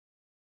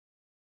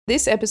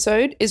This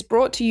episode is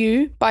brought to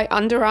you by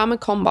Under Armour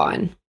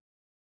Combine.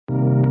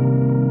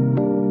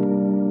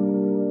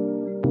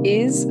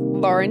 Is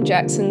Lauren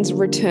Jackson's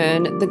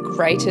return the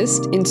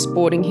greatest in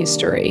sporting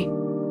history?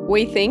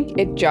 We think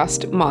it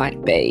just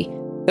might be.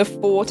 The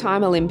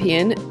 4-time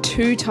Olympian,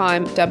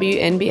 2-time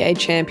WNBA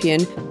champion,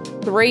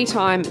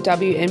 3-time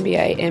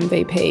WNBA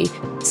MVP,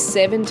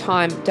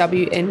 7-time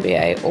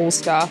WNBA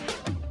All-Star,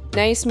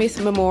 Naismith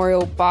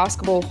Memorial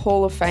Basketball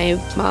Hall of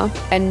Famer,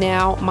 and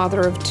now mother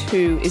of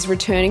 2, is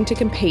returning to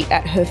compete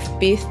at her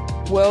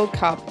 5th World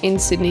Cup in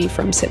Sydney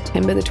from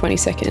September the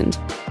 22nd.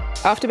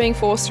 After being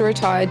forced to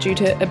retire due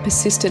to a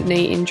persistent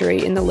knee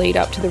injury in the lead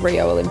up to the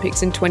Rio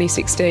Olympics in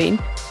 2016,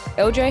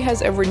 LJ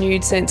has a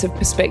renewed sense of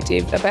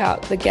perspective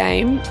about the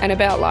game and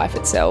about life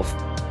itself.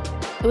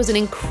 It was an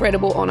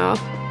incredible honour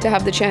to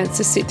have the chance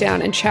to sit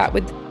down and chat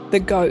with the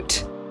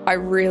GOAT. I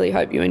really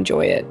hope you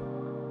enjoy it.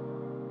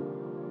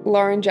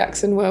 Lauren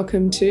Jackson,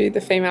 welcome to the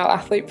Female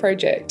Athlete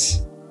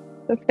Project.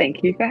 Well,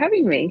 thank you for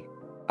having me.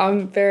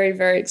 I'm very,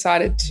 very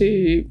excited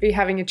to be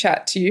having a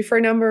chat to you for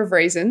a number of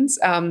reasons,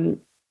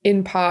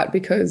 in part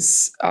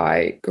because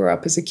I grew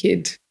up as a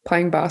kid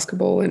playing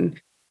basketball and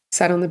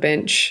sat on the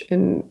bench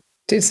and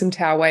did some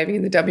towel waving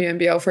in the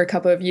WNBL for a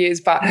couple of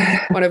years. But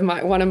one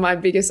of my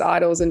biggest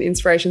idols and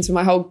inspirations for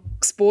my whole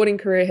sporting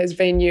career has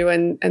been you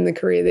and the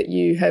career that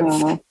you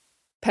have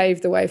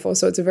paved the way for.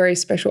 So it's a very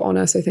special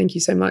honour. So thank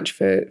you so much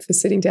for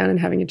sitting down and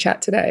having a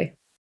chat today.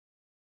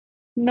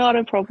 Not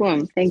a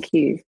problem. Thank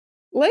you.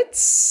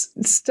 Let's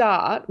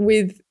start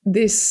with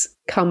this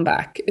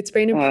comeback. It's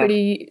been a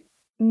pretty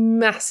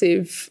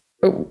massive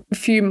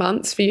few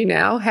months for you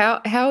now.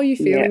 How are you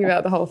feeling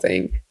about the whole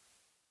thing?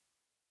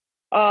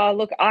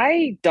 Look,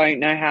 I don't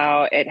know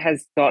how it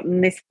has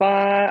gotten this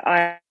far.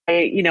 I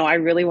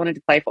really wanted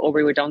to play for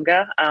Albury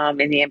Wodonga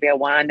in the NBL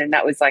 1, and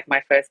that was like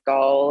my first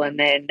goal. And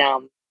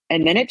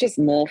then it just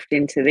morphed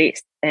into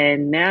this.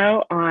 And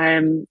now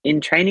I'm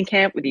in training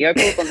camp with the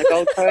Opals on the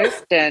Gold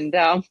Coast, and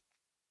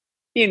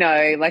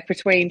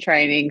between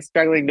training,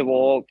 struggling to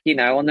walk,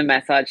 on the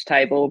massage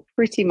table,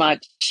 pretty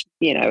much,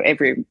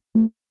 every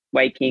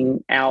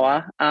waking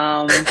hour.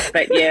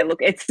 But yeah,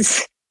 look,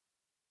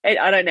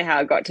 I don't know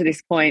how it got to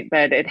this point,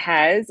 but it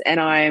has, and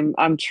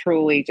I'm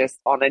truly just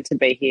honoured to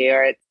be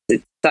here.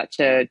 It's such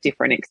a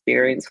different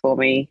experience for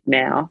me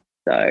now.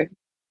 So,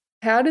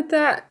 how did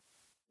that?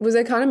 Was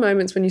there kind of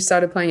moments when you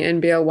started playing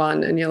NBL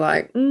 1 and you're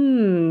like,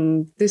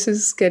 this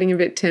is getting a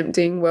bit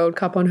tempting, World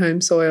Cup on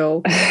home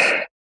soil?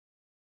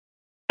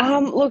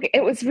 Look,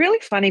 it was really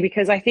funny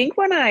because I think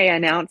when I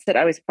announced that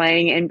I was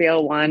playing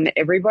NBL 1,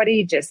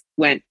 everybody just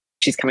went,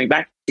 she's coming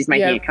back. She's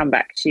making a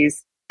comeback. So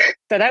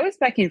that was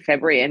back in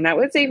February, and that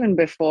was even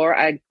before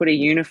I'd put a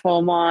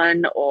uniform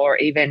on or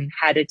even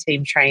had a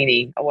team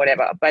training or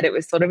whatever. But it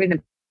was sort of in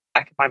the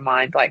back of my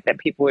mind, like that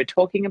people were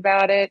talking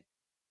about it.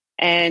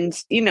 And,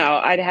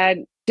 I'd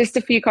had just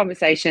a few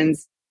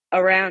conversations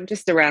around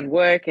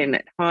work and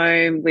at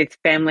home with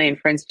family and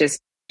friends,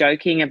 just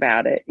joking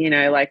about it,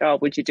 like, oh,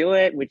 would you do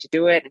it? Would you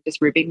do it? And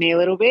just ribbing me a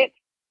little bit.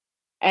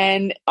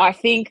 And I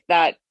think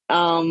that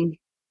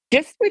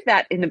just with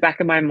that in the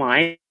back of my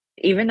mind,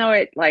 even though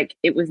it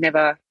was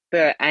never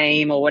the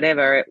aim or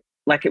whatever,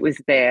 it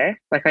was there,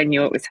 I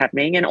knew it was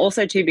happening. And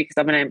also too, because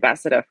I'm an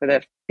ambassador for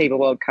the FIBA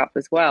World Cup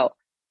as well.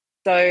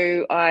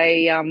 So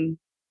I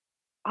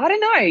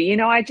don't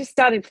know, I just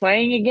started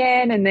playing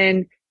again, and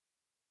then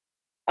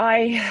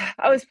I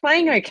was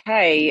playing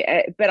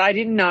okay, but I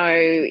didn't know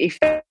if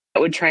that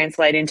would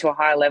translate into a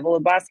higher level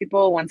of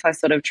basketball once I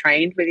sort of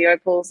trained with the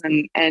Opals,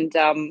 and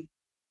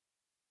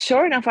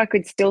sure enough, I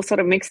could still sort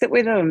of mix it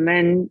with them.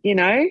 And,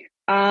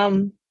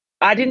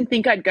 I didn't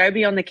think I'd go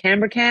beyond the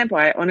Canberra camp.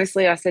 I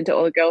said to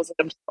all the girls that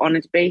I'm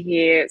honoured to be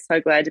here, so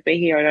glad to be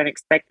here. I don't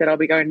expect that I'll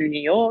be going to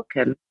New York.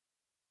 And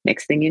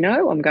next thing you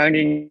know, I'm going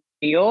to New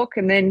York,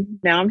 and then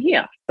now I'm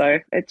here. So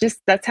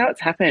that's how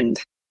it's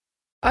happened.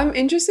 I'm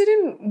interested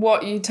in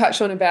what you touched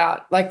on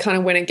about kind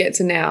of when it gets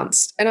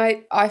announced. And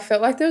I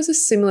felt like there was a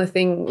similar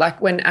thing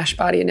when Ash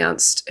Barty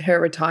announced her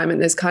retirement.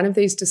 There's kind of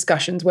these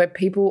discussions where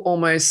people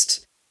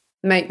almost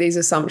make these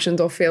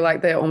assumptions or feel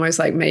like they're almost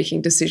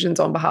making decisions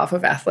on behalf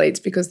of athletes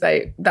because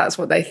that's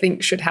what they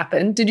think should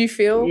happen. Did you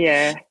feel?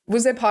 Yeah.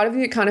 Was there part of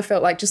you that kind of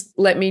felt like, just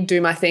let me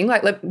do my thing?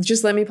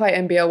 Just let me play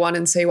NBL 1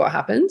 and see what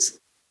happens?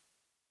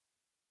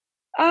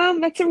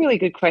 That's a really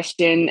good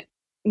question.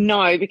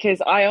 No,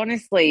 because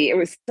it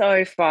was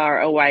so far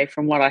away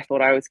from what I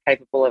thought I was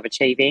capable of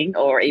achieving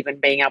or even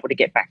being able to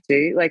get back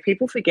to.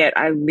 People forget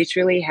I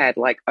literally had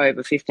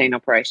over 15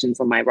 operations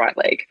on my right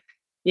leg,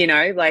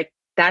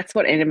 that's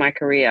what ended my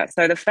career.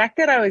 So the fact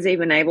that I was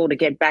even able to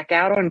get back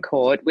out on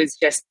court was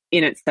just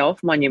in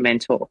itself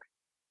monumental.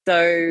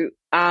 So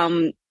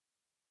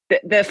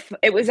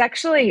it was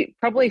actually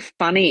probably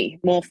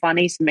more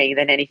funny to me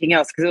than anything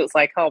else, because it was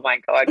like, oh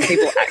my God,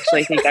 people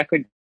actually think I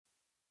could,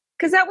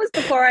 because that was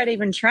before I'd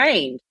even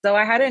trained. So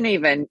I hadn't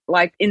even,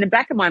 in the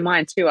back of my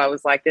mind too, I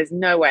was like, there's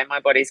no way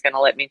my body's going to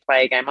let me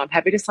play a game. I'm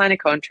happy to sign a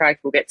contract.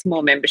 We'll get some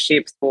more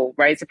memberships. We'll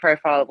raise the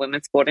profile of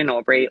women's sport in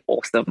Albury.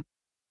 Awesome.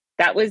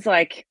 That was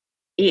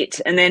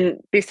it. And then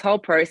this whole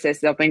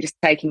process, I've been just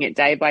taking it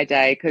day by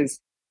day, because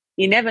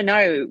you never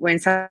know when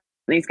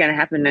something's going to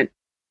happen and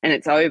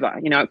it's over.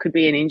 You know, it could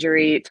be an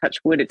injury, touch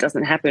wood, it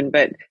doesn't happen.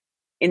 But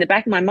in the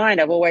back of my mind,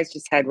 I've always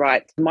just had,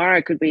 right,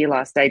 tomorrow could be your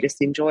last day.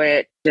 Just enjoy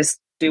it. Just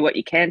do what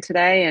you can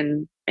today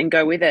and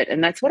go with it.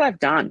 And that's what I've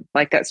done.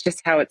 Like, that's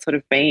just how it's sort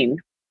of been.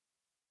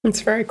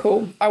 It's very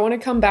cool. I want to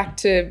come back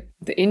to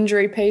the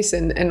injury piece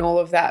and all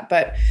of that,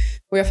 but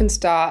we often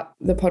start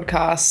the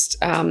podcast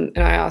and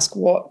I ask,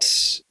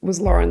 what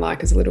was Lauren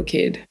like as a little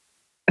kid?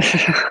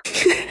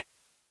 That's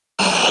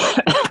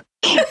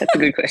a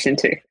good question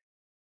too.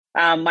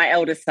 My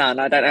eldest son,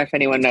 I don't know if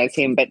anyone knows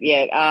him, but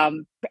yeah,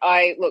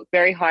 I look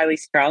very highly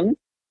strung.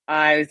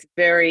 I was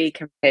very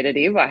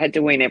competitive. I had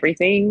to win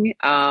everything.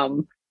 I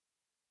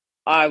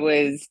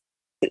was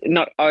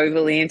not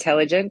overly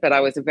intelligent, but I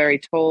was a very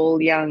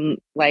tall young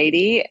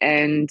lady,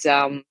 and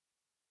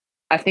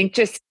I think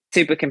just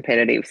super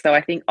competitive. So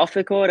I think off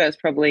the court, I was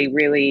probably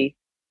really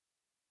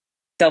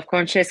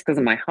self-conscious because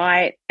of my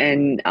height,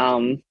 and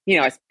you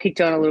know, I was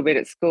picked on a little bit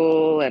at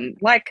school, and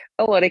like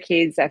a lot of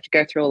kids, I have to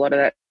go through a lot of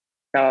that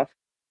stuff.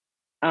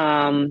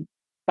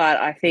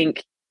 But I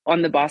think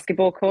on the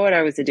basketball court,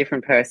 I was a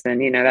different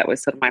person. You know, that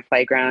was sort of my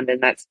playground, and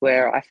that's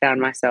where I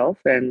found myself,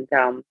 and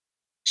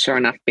sure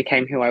enough,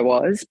 became who I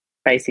was,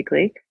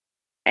 basically.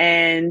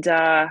 And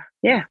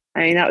yeah, I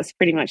mean, that was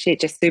pretty much it.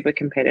 Just super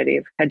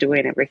competitive, had to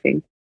win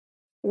everything.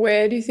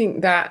 Where do you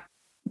think that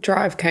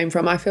drive came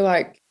from? I feel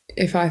like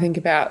if I think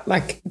about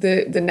like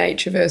the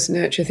nature versus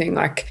nurture thing,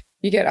 like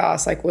you get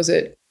asked, like, was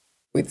it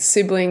with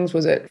siblings?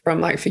 Was it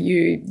from, like, for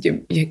you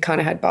kind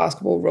of had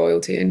basketball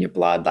royalty in your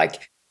blood,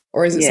 like,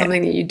 or is it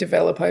something that you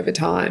develop over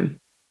time?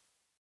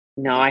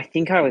 No, I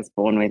think I was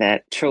born with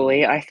it,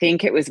 truly. I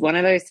think it was one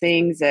of those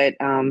things that,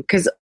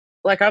 because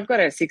like I've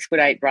got a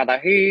 6'8" brother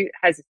who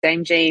has the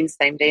same genes,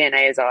 same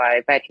DNA as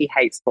I, but he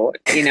hates sport,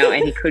 you know,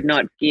 and he could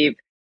not give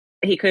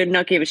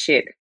a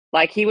shit.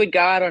 Like, he would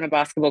go out on a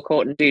basketball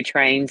court and do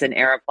trains and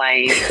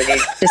aeroplanes, and he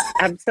just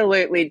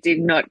absolutely did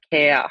not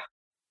care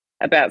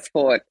about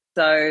sport.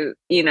 So,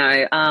 you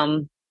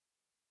know,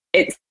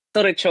 it's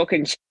sort of chalk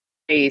and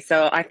cheese.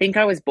 So I think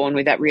I was born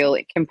with that real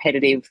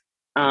competitive,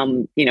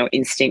 you know,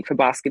 instinct for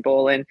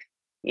basketball. And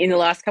in the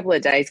last couple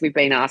of days, we've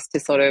been asked to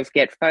sort of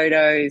get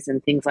photos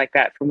and things like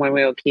that from when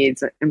we were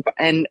kids.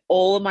 And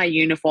all of my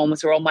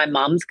uniforms were all my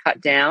mum's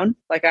cut down.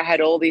 Like, I had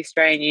all the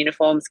Australian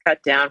uniforms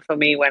cut down for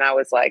me when I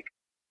was like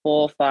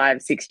 4,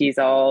 5, 6 years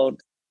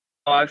old.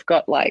 I've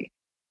got like,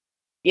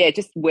 yeah,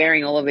 just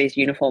wearing all of these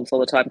uniforms all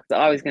the time because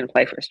I was going to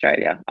play for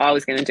Australia. I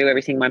was going to do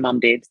everything my mum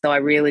did. So I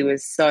really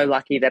was so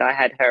lucky that I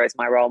had her as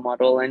my role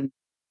model. And,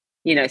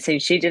 you know,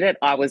 since she did it,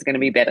 I was going to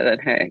be better than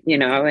her, you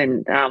know,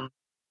 and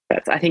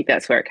I think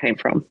that's where it came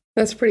from.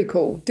 That's pretty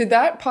cool. Did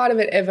that part of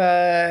it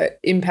ever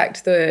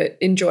impact the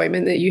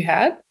enjoyment that you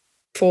had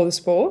for the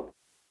sport?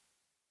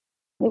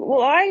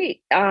 Well,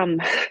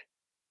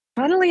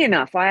 funnily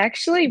enough, I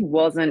actually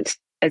wasn't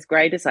as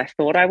great as I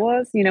thought I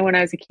was, you know, when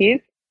I was a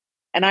kid.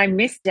 And I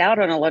missed out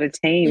on a lot of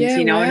teams,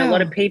 you know, and a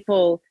lot of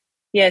people,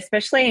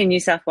 especially in New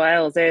South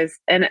Wales, there's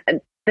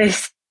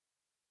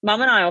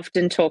Mum and I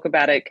often talk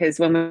about it because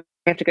when we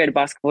have to go to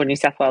basketball New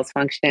South Wales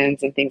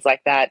functions and things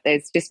like that,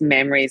 there's just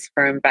memories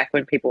from back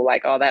when people were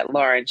like, oh, that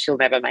Lauren, she'll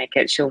never make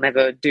it. She'll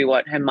never do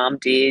what her mum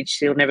did.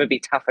 She'll never be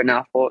tough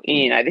enough. Or,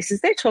 you know,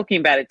 they're talking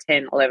about a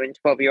 10, 11,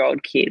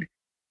 12-year-old kid.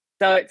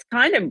 So it's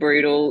kind of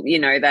brutal, you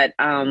know, that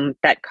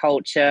that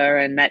culture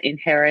and that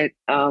inherent,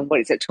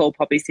 tall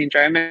poppy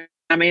syndrome.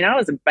 I mean, I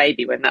was a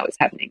baby when that was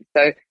happening.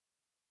 So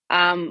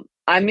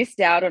I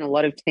missed out on a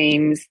lot of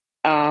teams.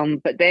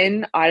 But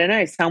then, I don't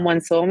know, someone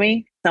saw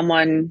me.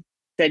 Someone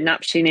said,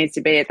 nope, she needs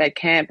to be at that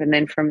camp. And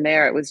then from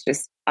there, it was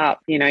just up.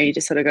 You know, you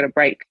just sort of got to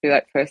break through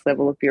that first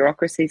level of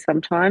bureaucracy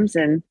sometimes.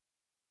 And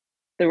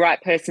the right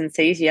person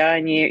sees you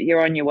and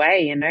you're on your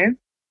way, you know.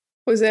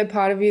 Was there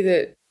part of you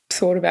that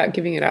thought about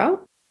giving it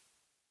up?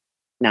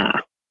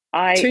 Nah,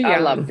 I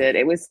loved it.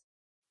 It was...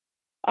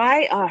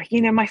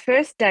 you know, my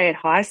first day at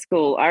high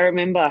school, I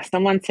remember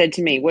someone said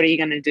to me, what are you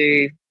going to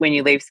do when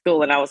you leave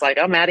school? And I was like,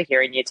 I'm out of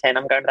here in year 10.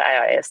 I'm going to the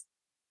AIS.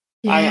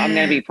 Yeah. I'm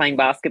going to be playing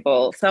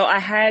basketball. So I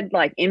had,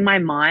 like, in my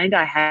mind,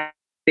 I had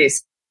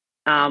this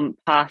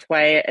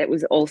pathway. It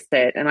was all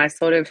set. And I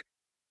sort of,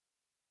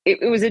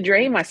 it was a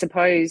dream, I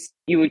suppose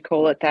you would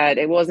call it that.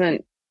 It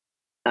wasn't,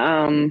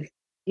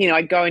 you know,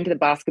 I'd go into the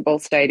basketball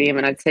stadium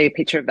and I'd see a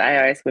picture of the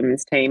AIS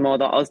women's team or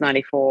the Oz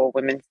 94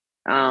 women's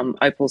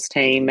Opals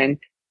team. And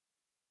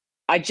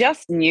I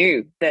just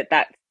knew that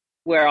that's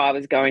where I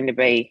was going to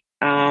be.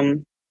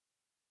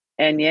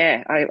 And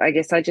yeah, I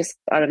guess I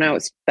don't know,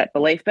 it's that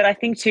belief. But I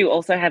think too,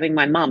 also having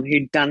my mum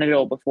who'd done it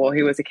all before,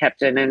 who was a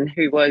captain and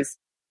who was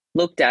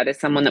looked at as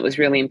someone that was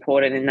really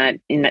important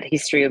in that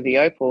history of the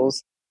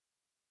Opals,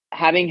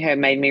 having her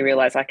made me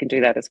realize I can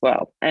do that as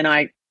well. And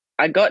I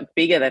got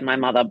bigger than my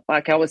mother.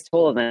 Like, I was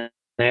taller than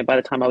her by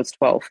the time I was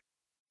 12.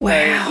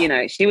 Wow. So, you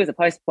know, she was a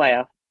post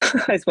player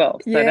as well.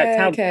 So that's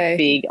how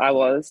big I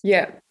was.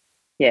 Yeah.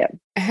 Yeah.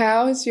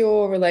 How has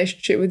your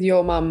relationship with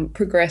your mum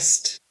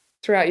progressed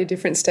throughout your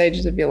different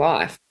stages of your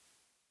life?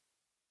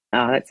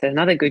 Oh, that's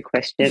another good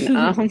question.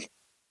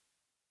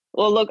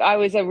 Well, look, I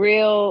was a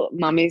real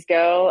mummy's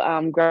girl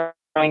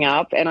growing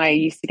up, and I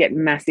used to get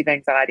massive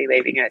anxiety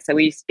leaving it. So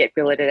we used to get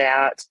billeted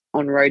out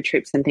on road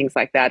trips and things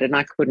like that, and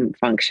I couldn't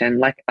function.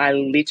 Like I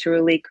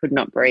literally could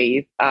not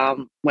breathe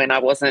when I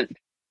wasn't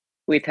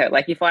with her.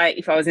 Like if I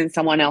was in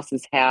someone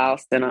else's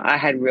house, then I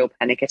had real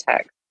panic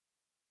attacks.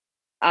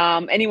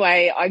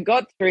 Anyway, I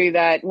got through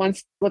that.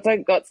 Once I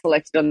got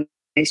selected on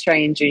the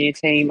Australian junior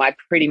team, I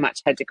pretty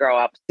much had to grow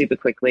up super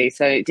quickly.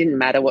 So it didn't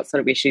matter what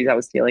sort of issues I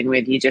was dealing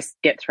with. You just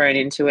get thrown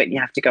into it and you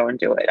have to go and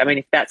do it. I mean,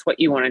 if that's what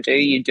you want to do,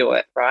 you do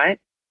it, right?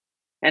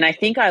 And I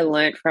think I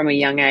learnt from a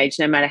young age,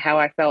 no matter how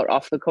I felt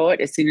off the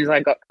court, as soon as I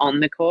got on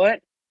the court,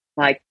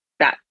 like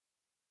that,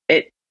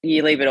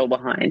 you leave it all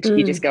behind.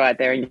 You just go out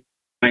there and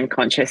you're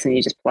unconscious and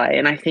you just play.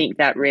 And I think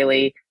that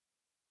really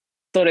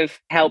sort of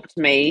helped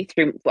me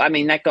through. I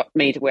mean, that got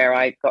me to where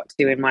I got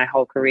to in my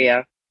whole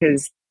career,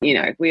 because, you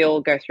know, we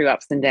all go through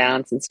ups and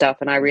downs and stuff.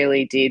 And I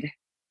really did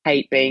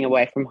hate being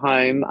away from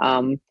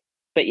home.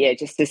 But yeah,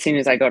 just as soon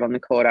as I got on the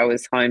court, I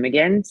was home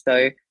again.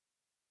 So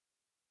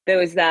there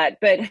was that.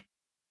 But,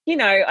 you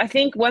know, I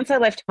think once I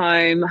left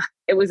home,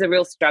 it was a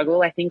real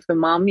struggle. I think for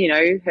mum, you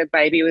know, her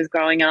baby was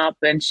growing up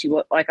and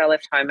I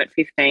left home at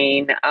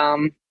 15.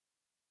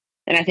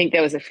 And I think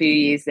there was a few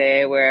years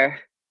there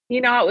where, you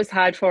know, it was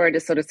hard for her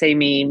to sort of see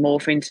me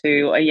morph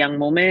into a young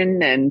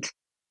woman and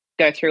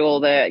go through all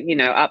the, you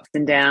know, ups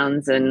and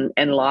downs and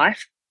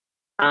life.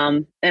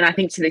 And I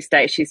think to this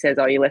day she says,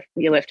 "Oh, you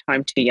left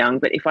home too young."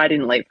 But if I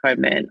didn't leave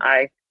home then,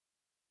 I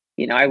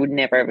would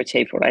never have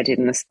achieved what I did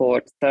in the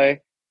sport. So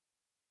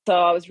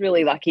I was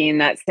really lucky in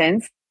that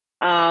sense.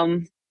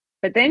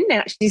 But then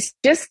now she's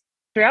just,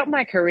 throughout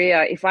my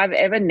career, if I've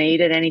ever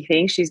needed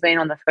anything, she's been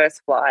on the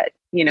first flight.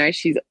 You know,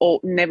 she's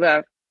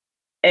never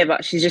ever,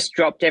 she's just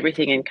dropped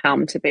everything and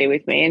come to be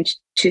with me, and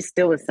she's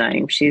still the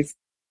same. She's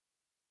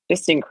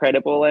just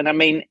incredible. And I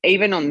mean,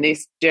 even on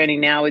this journey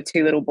now with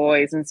 2 little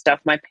boys and stuff,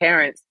 my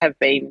parents have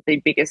been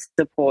the biggest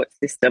support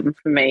system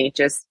for me,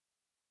 just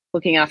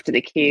looking after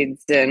the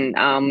kids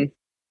and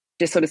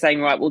just sort of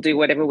saying, right, we'll do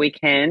whatever we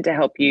can to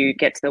help you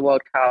get to the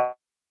World Cup,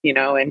 you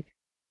know, and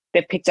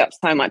they've picked up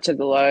so much of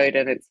the load,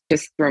 and it's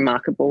just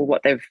remarkable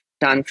what they've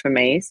done for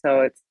me.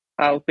 So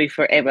I'll be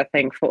forever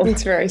thankful.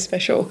 It's very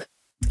special.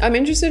 I'm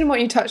interested in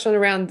what you touched on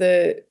around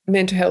the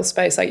mental health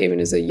space, like even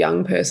as a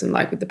young person,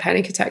 like with the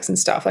panic attacks and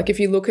stuff. Like if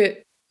you look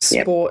at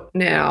sport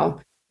now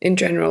in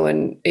general,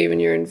 and even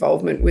your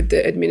involvement with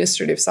the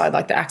administrative side,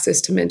 like the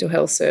access to mental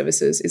health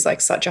services is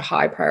like such a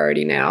high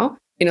priority now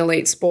in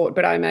elite sport.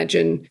 But I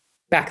imagine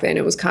back then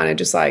it was kind of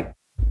just like,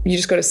 you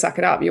just got to suck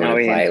it up. You want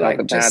to play,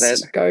 like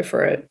just go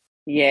for it.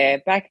 Yeah,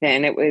 back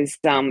then it was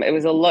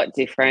a lot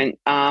different.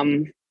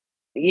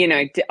 You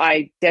know,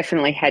 I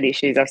definitely had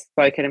issues. I've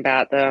spoken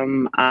about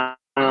them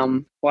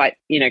quite,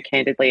 you know,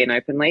 candidly and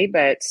openly.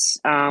 But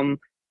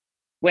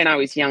when I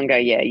was younger,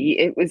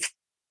 it was,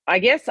 I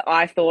guess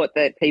I thought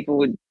that people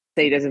would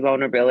see it as a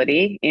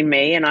vulnerability in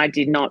me, and I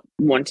did not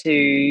want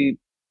to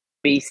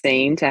be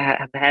seen to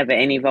have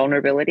any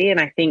vulnerability. And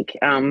I think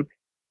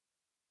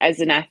as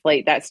an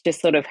athlete, that's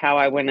just sort of how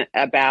I went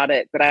about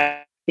it. But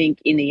I think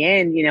in the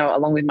end, you know,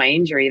 along with my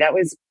injury, that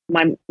was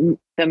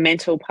the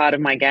mental part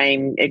of my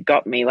game. It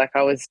got me. Like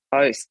I was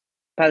toast.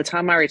 By the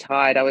time I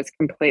retired, I was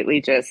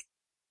completely just,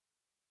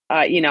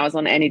 you know, I was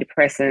on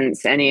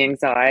antidepressants,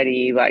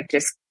 anti-anxiety, like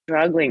just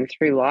struggling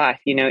through life,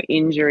 you know,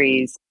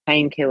 injuries,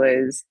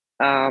 painkillers.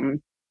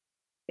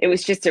 It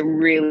was just a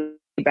really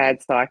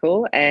bad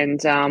cycle.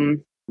 And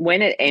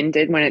when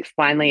it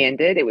finally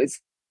ended,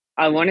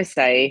 I want to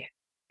say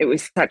it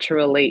was such a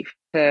relief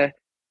to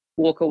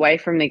walk away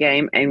from the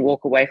game and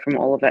walk away from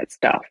all of that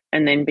stuff,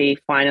 and then be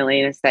finally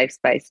in a safe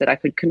space that I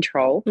could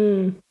control,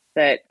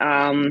 that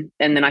and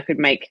then I could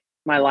make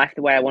my life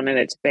the way I wanted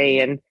it to be.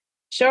 And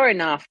sure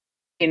enough,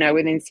 you know,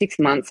 within 6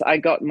 months, I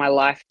got my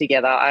life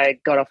together. I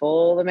got off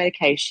all the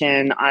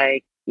medication.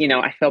 I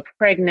fell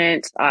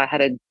pregnant. I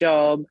had a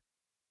job,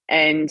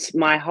 and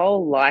my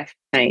whole life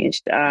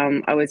changed.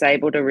 I was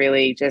able to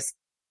really just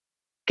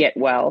get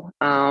well.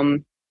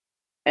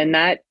 And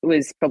that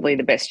was probably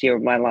the best year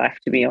of my life,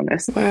 to be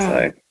honest. Wow.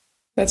 So,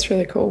 that's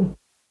really cool.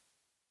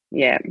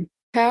 Yeah.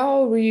 How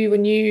old were you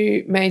when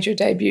you made your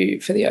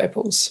debut for the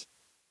Opals?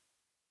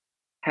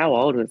 How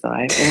old was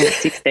I?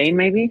 16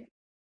 maybe?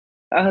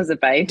 I was a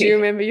baby. Do you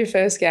remember your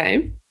first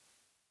game?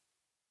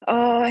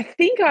 Oh, I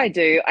think I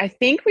do. I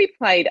think we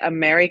played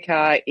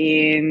America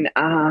in,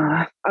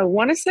 I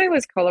want to say it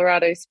was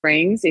Colorado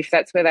Springs, if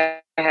that's where they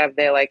have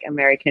their like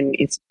American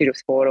Institute of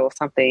Sport or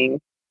something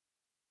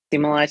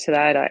similar to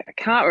that. I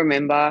can't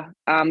remember.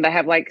 They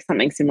have like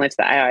something similar to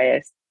the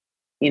AIS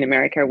in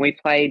America, and we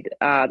played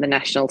the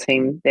national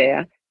team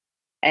there.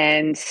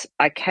 And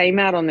I came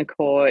out on the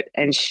court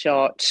and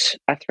shot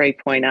a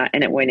 3-pointer,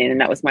 and it went in,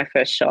 and that was my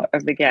first shot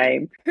of the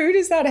game. Who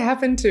does that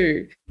happen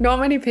to? Not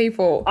many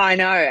people. I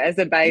know, as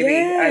a baby.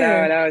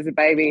 Yeah. I know, as a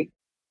baby.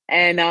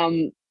 And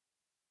I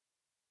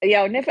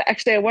won't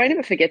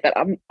ever forget that.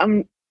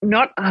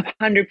 not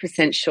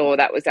 100% sure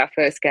that was our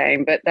first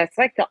game, but that's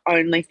like the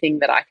only thing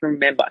that I can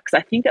remember, because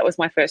I think that was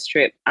my first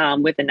trip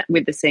with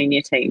the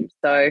senior team.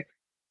 So,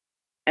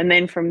 and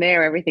then from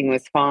there, everything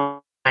was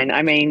fine.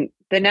 I mean,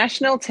 the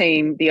national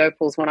team, the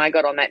Opals, when I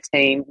got on that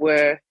team,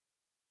 were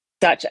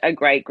such a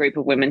great group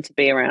of women to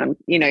be around.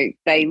 You know,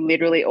 they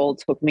literally all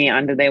took me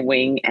under their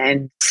wing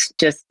and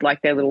just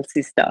like their little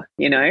sister,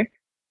 you know.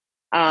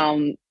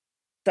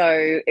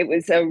 So it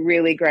was a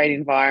really great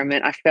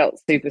environment. I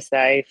felt super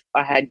safe.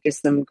 I had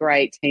just some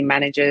great team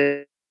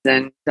managers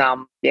and,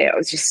 it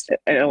was just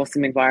an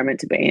awesome environment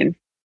to be in.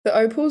 The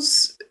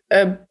Opals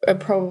are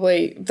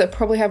probably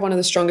have one of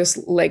the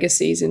strongest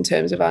legacies in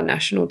terms of our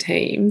national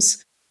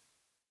teams.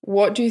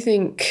 What do you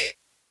think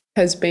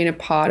has been a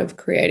part of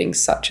creating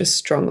such a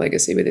strong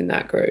legacy within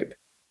that group?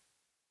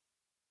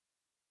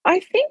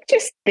 I think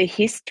just the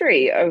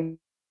history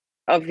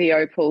of the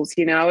Opals.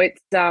 You know, it's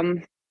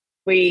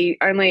we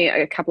only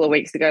a couple of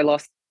weeks ago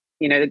lost,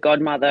 you know, the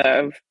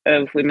godmother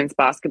of women's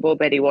basketball,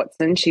 Betty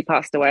Watson. She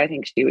passed away. I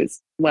think she was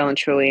well and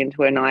truly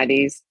into her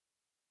 90s.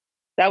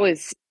 That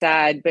was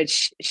sad, but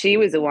she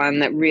was the one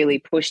that really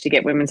pushed to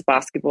get women's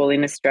basketball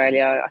in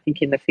Australia, I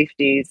think in the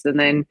 50s. And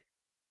then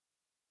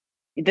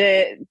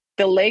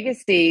the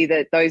legacy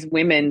that those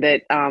women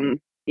that,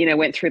 you know,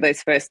 went through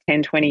those first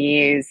 10, 20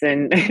 years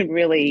and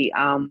really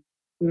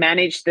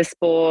managed the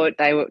sport.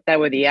 They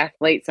were the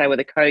athletes, they were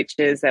the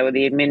coaches, they were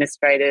the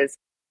administrators,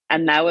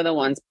 and they were the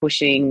ones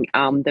pushing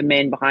the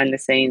men behind the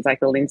scenes,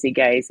 like the Lindsay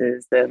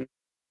Gazers,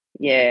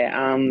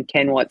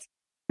 Ken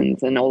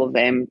Watsons and all of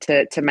them,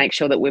 to make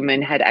sure that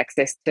women had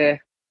access to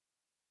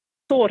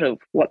sort of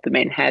what the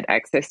men had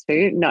access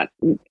to. Not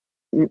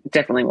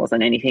definitely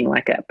wasn't anything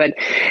like that, but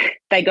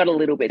they got a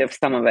little bit of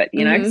some of it,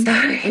 you know.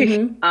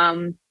 Mm-hmm.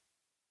 So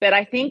but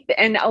I think,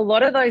 and a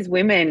lot of those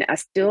women are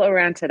still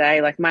around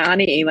today. Like my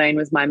auntie Elaine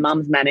was my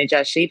mum's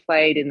manager. She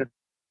played in the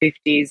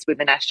 50s with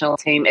the national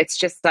team. It's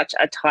just such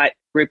a tight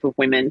group of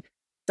women.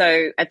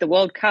 So at the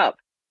World Cup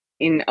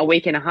in a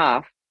week and a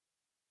half,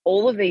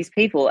 all of these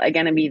people are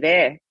going to be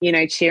there, you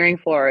know, cheering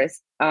for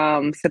us,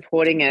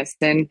 supporting us.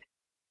 And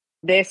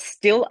they're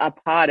still a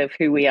part of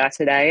who we are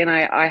today. And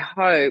I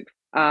hope,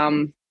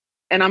 and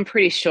I'm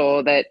pretty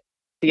sure that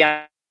the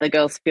other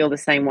girls feel the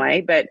same way,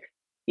 but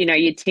you know,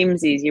 your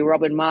Timsies, your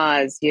Robin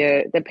Mars,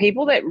 the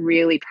people that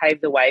really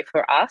paved the way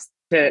for us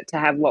to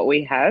have what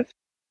we have,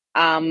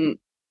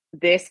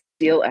 they're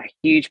still a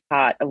huge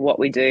part of what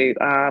we do,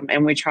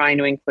 and we're trying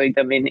to include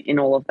them in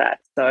all of that.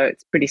 So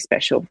it's pretty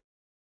special.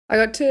 I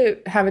got to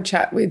have a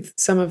chat with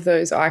some of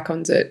those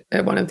icons at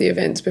one of the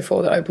events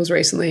before the Opals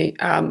recently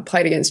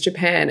played against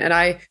Japan, and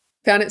I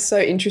found it so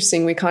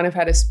interesting. We kind of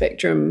had a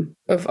spectrum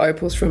of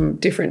Opals from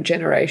different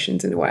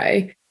generations in a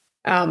way.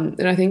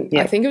 And I think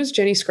it was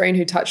Jenny Screen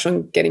who touched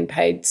on getting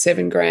paid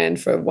 $7,000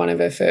 for one of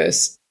her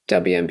first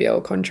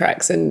WNBL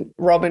contracts, and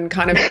Robin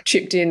kind of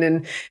chipped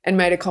in and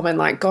made a comment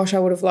like, gosh, I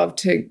would have loved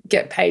to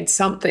get paid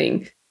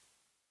something.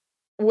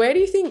 Where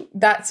do you think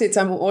that sits?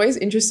 I'm always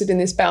interested in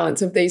this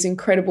balance of these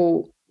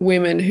incredible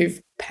women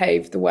who've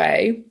paved the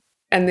way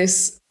and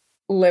this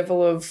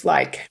level of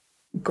like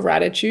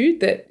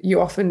gratitude that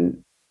you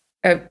often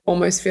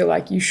almost feel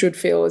like you should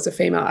feel as a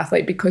female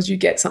athlete because you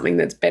get something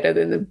that's better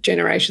than the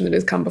generation that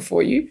has come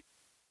before you.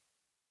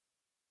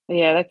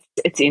 Yeah,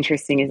 it's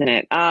interesting, isn't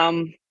it?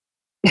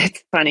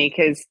 It's funny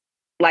because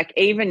like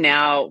even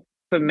now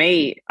for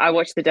me, I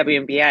watch the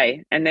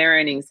WNBA and they're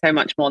earning so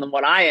much more than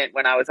what I earned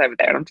when I was over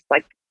there. And I'm just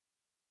like,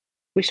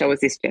 wish I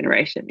was this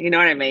generation. You know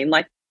what I mean?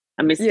 Like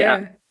I missed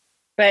out.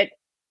 But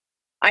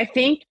I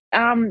think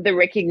the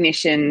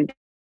recognition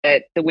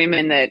that the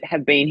women that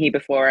have been here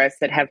before us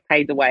that have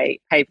paved the way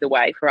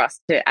for us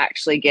to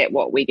actually get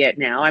what we get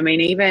now. I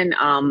mean, even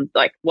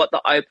like what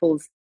the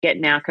Opals get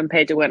now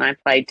compared to when I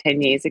played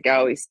 10 years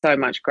ago is so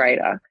much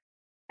greater.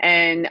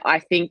 And I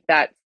think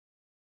that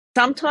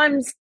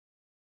sometimes,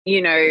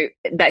 you know,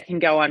 that can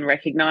go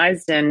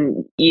unrecognized,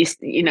 and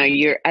you know,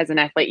 you're as an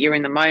athlete, you're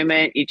in the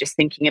moment, you're just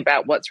thinking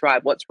about what's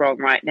right, what's wrong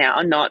right now,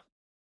 not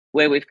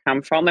where we've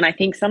come from. And I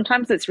think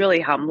sometimes it's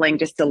really humbling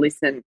just to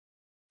listen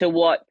to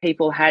what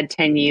people had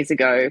 10 years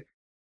ago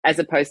as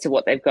opposed to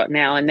what they've got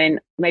now, and then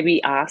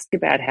maybe ask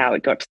about how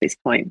it got to this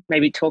point,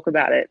 maybe talk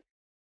about it.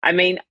 I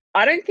mean,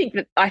 I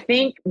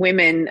think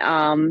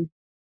women,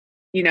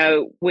 you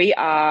know, we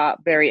are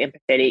very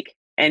empathetic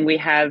and we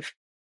have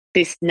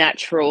this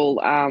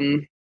natural,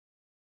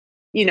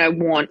 you know,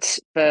 want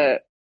for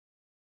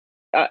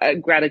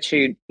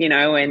gratitude, you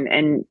know,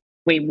 and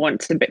we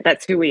want to be,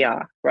 that's who we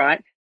are,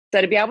 right?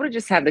 So to be able to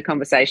just have the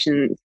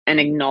conversation and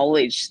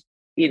acknowledge,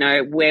 you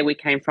know, where we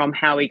came from,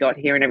 how we got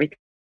here and everything,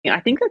 I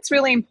think that's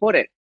really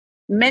important.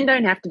 Men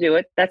don't have to do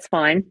it. That's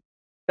fine.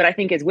 But I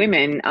think as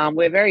women,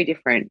 we're very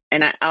different.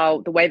 And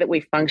the way that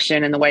we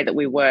function and the way that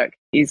we work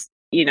is,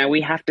 you know,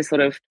 we have to sort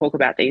of talk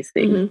about these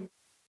things. Mm-hmm.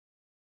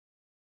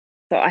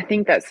 So I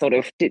think that sort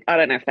of, I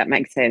don't know if that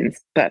makes sense,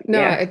 but no,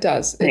 yeah. It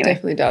does. Anyway. It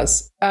definitely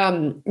does.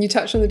 You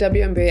touched on the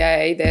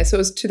WNBA there. So it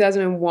was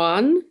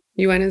 2001.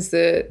 You went as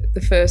the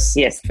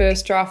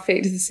first draft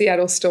pick to the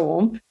Seattle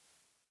Storm.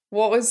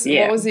 What was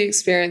the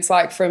experience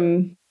like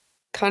from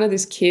kind of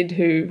this kid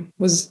who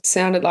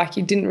sounded like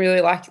you didn't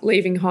really like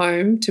leaving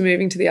home to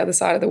moving to the other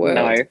side of the world.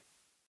 No.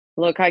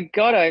 Look, I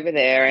got over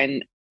there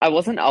and I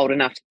wasn't old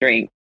enough to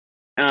drink.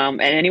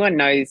 And anyone who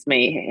knows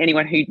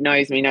me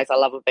knows I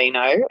love a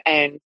vino.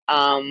 And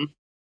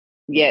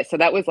so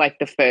that was like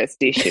the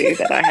first issue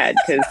that I had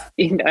because,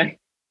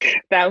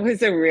 that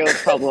was a real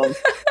problem.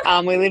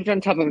 We lived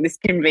on top of this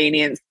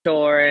convenience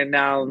store and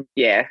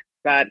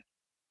but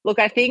look,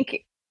 I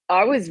think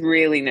I was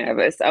really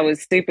nervous. I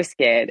was super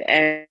scared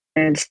and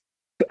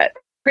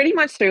pretty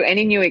much through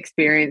any new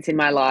experience in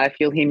my life,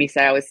 you'll hear me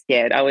say I was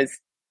scared. I was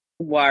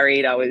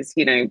worried. I was,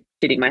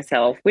 shitting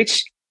myself,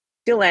 which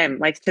still am.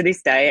 Like to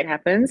this day, it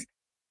happens.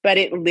 But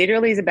it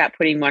literally is about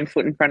putting one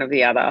foot in front of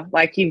the other.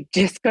 Like you've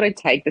just got to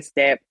take the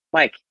step.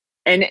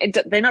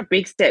 They're not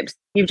big steps.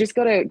 You've just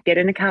got to get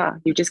in a car.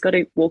 You've just got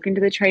to walk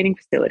into the training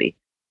facility.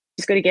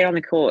 Just got to get on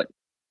the court.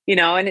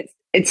 And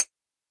it's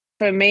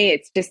for me,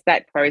 it's just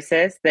that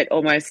process that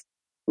almost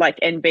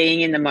and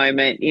being in the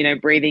moment,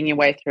 breathing your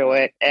way through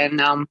it.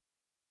 And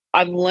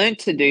I've learned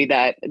to do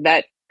that.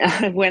 That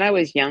when I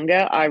was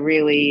younger, I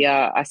really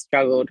I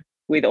struggled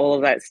with all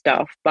of that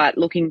stuff. But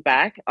looking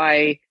back,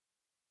 I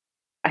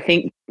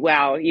think,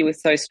 wow, you were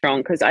so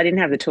strong because I didn't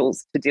have the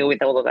tools to deal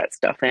with all of that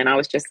stuff. And I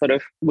was just sort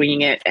of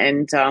winging it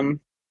and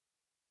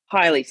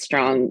highly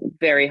strung,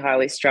 very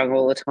highly strung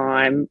all the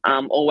time,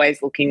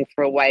 always looking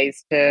for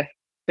ways to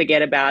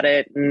forget about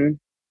it and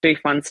do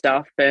fun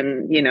stuff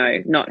and,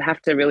 not have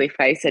to really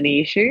face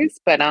any issues.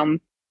 But I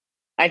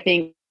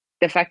think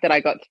the fact that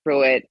I got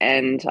through it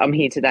and I'm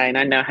here today and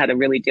I know how to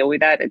really deal with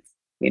that, it's,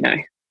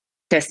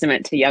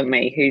 testament to young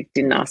me who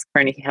didn't ask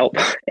for any help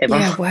ever.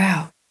 Yeah,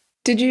 wow.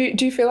 Do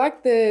you feel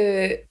like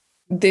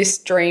this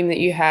dream that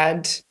you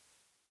had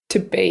to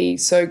be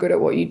so good at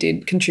what you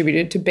did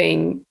contributed to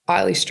being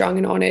highly strung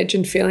and on edge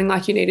and feeling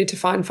like you needed to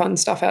find fun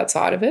stuff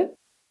outside of it?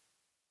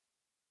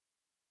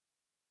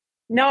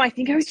 No, I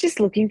think I was just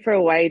looking for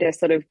a way to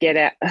sort of get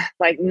out,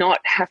 not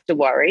have to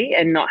worry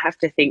and not have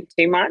to think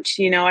too much.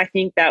 I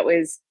think that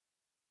was,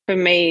 for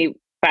me,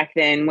 back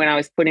then when I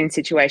was put in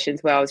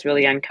situations where I was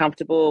really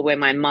uncomfortable, where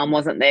my mum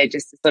wasn't there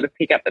just to sort of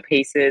pick up the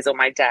pieces or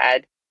my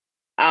dad,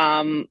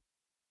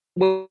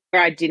 where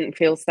I didn't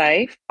feel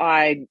safe,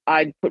 I'd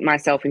put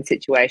myself in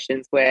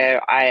situations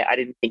where I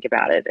didn't think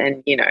about it.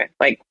 And,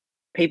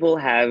 people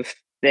have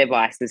their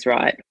vices,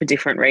 right, for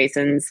different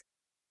reasons.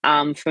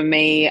 For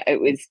me, it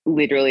was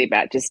literally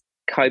about just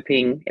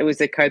coping. It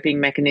was a coping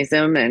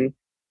mechanism. And,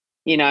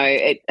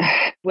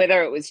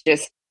 whether it was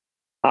just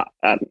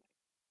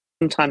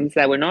sometimes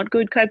they were not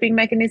good coping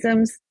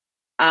mechanisms.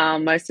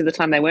 Most of the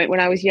time they weren't when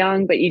I was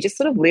young, but you just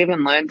sort of live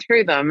and learn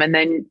through them. And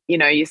then,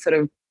 you sort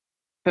of,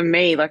 for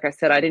me, like I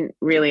said, I didn't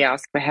really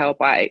ask for help.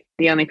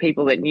 The only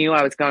people that knew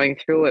I was going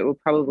through it were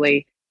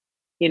probably,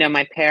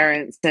 my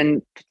parents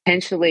and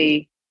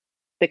potentially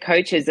the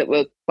coaches that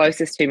were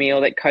closest to me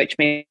or that coached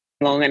me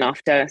long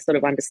enough to sort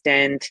of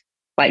understand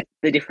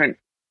the different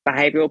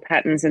behavioral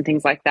patterns and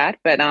things like that.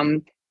 But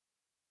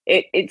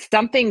it's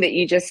something that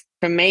you just,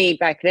 for me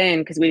back then,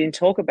 because we didn't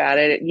talk about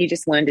it, you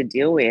just learn to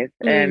deal with.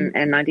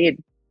 And I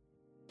did.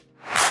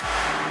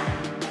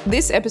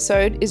 This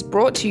episode is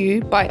brought to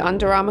you by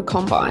Under Armour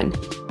Combine.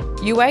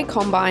 UA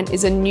Combine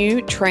is a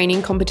new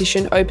training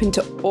competition open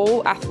to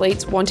all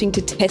athletes wanting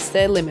to test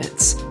their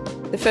limits.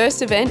 The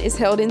first event is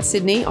held in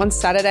Sydney on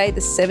Saturday, the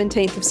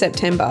 17th of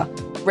September.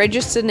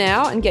 Register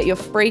now and get your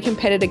free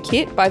competitor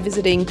kit by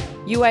visiting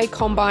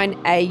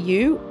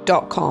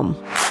uacombineau.com.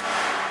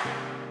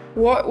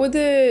 What were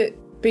the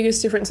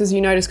biggest differences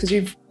you noticed? Because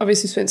you've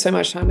obviously spent so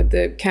much time with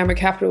the Canberra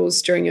Capitals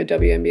during your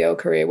WNBL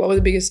career. What were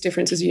the biggest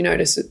differences you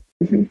noticed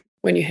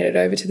when you headed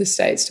over to the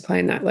States to play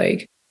in that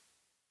league?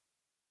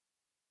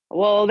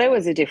 Well, there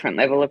was a different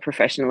level of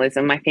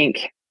professionalism. I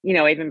think,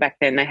 even back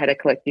then they had a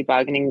collective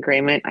bargaining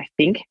agreement, I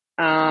think.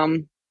 A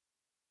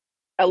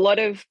lot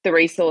of the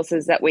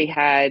resources that we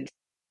had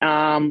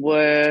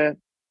were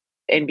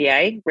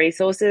NBA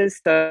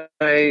resources. So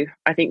I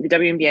think the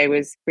WNBA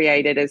was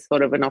created as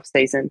sort of an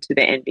off-season to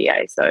the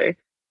NBA. So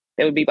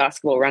there would be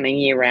basketball running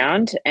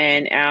year-round,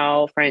 and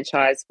our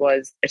franchise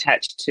was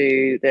attached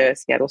to the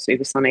Seattle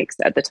Supersonics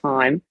at the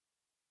time.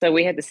 So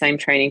we had the same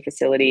training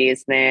facility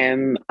as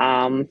them.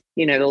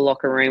 The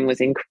locker room was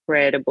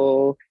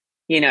incredible.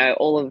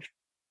 All of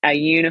our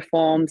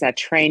uniforms, our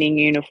training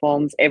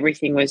uniforms,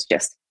 everything was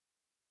just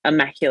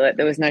immaculate.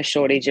 There was no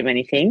shortage of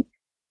anything.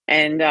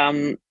 And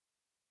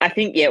I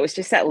think, it was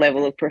just that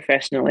level of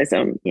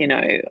professionalism,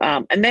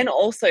 and then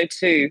also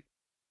too,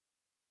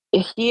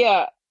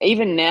 here,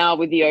 even now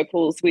with the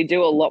Opals, we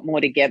do a lot more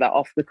together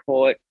off the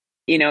court.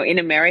 In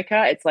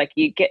America, it's like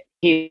you get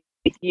here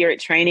at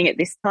training at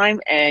this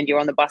time and you're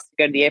on the bus to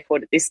go to the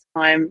airport at this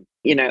time,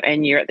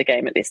 and you're at the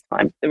game at this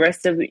time. The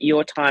rest of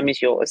your time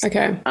is yours.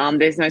 Okay.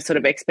 There's no sort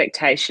of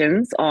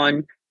expectations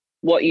on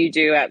what you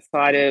do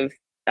outside of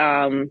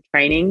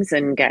trainings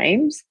and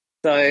games.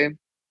 So,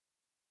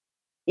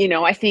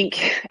 I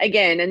think,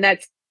 again, and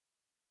that's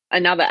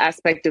another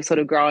aspect of sort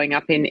of growing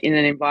up in an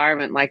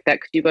environment like that,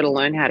 because you've got to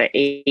learn how to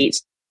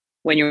eat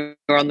when you're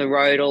on the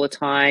road all the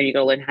time. You've got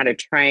to learn how to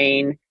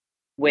train.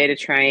 where to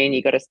train.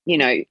 You got to,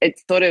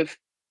 it's sort of,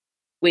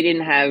 we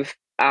didn't have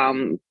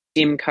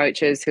gym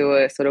coaches who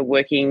were sort of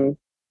working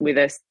with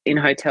us in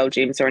hotel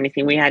gyms or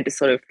anything. We had to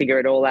sort of figure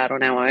it all out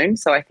on our own.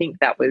 So I think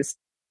that was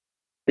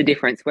the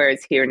difference.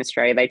 Whereas here in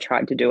Australia, they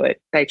tried to do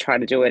it. They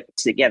tried to do it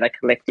together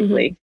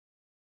collectively.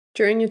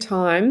 During your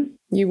time,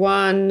 you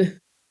won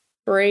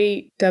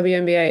 3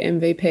 WNBA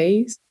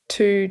MVPs,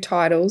 2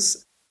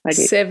 titles,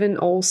 7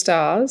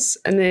 All-Stars,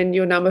 and then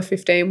your number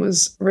 15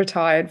 was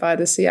retired by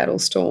the Seattle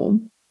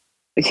Storm.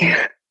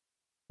 Yeah.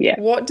 Yeah.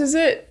 What does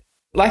it,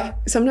 like,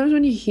 sometimes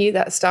when you hear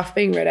that stuff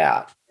being read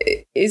out,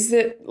 is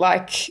it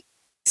like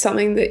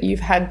something that you've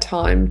had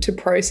time to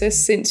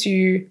process since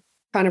you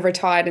kind of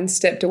retired and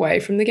stepped away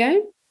from the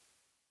game?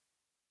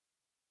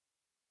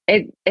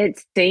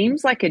 It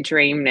seems like a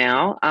dream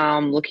now,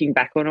 looking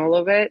back on all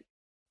of it.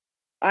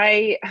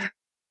 I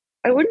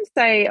wouldn't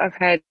say I've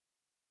had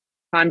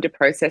time to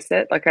process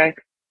it. Like I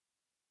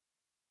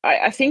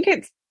think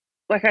it's,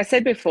 like I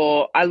said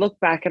before, I look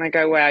back and I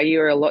go, wow, you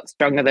were a lot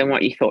stronger than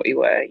what you thought you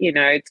were,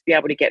 to be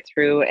able to get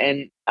through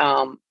and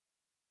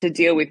to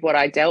deal with what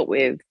I dealt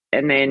with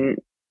and then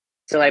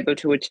still able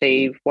to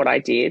achieve what I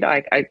did.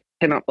 I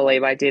cannot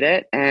believe I did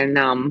it. And,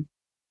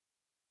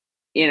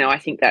 I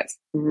think that's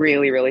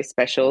really, really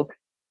special.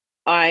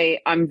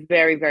 I'm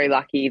very, very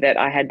lucky that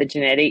I had the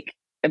genetic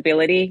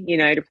ability,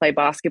 to play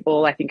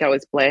basketball. I think I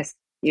was blessed,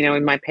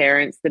 with my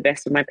parents, the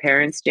best of my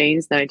parents'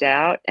 genes, no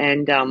doubt.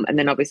 And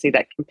then obviously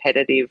that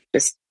competitive,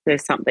 just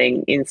there's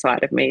something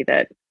inside of me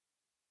that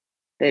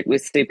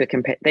was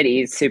that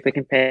is super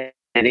competitive.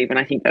 And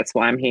I think that's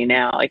why I'm here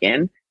now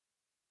again.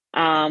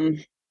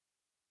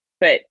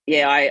 But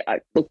yeah, I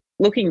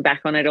looking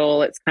back on it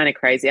all, it's kind of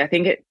crazy. I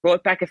think it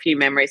brought back a few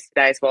memories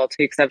today as well too,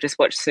 because I've just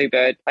watched Sue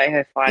Bird play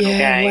her final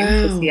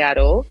game for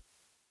Seattle.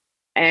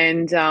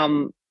 And,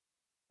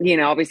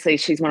 obviously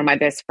she's one of my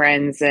best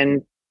friends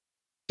and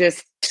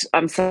just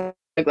I'm so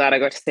glad I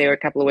got to see her a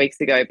couple of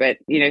weeks ago. But,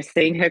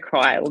 seeing her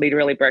cry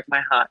literally broke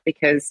my heart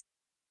because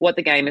what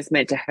the game has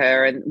meant to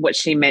her and what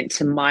she meant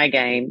to my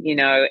game,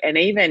 and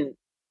even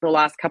the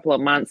last couple of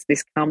months,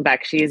 this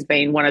comeback, she has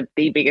been one of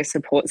the biggest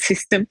support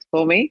systems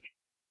for me.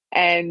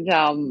 And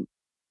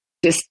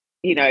just,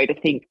 to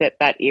think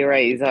that era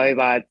is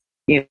over,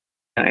 it's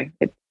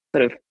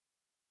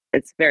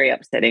it's very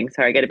upsetting.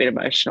 So I get a bit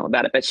emotional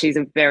about it, but she's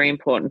a very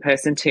important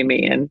person to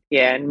me and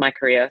in my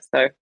career.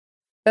 So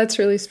that's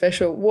really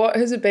special. What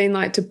has it been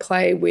like to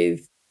play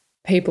with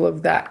people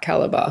of that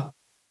caliber?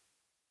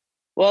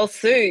 Well,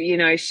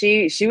 Sue,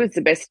 she was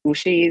the best. Well,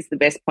 she is the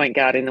best point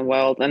guard in the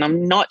world, and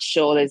I'm not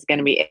sure there's going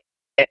to be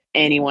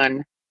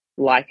anyone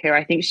like her.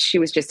 I think she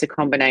was just a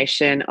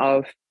combination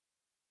of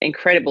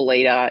incredible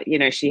leader.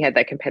 She had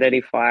that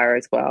competitive fire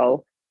as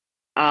well.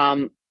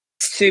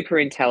 Super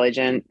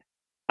intelligent,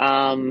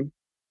 but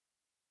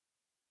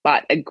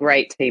a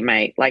great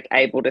teammate. Like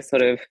able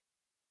to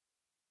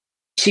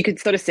she could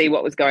sort of see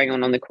what was going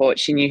on the court.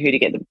 She knew who to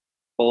get the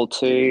ball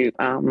to.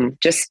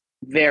 Just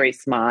very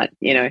smart,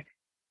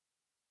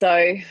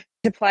 So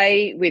to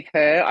play with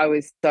her, I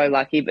was so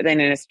lucky. But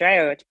then in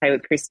Australia, I got to play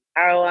with Kristen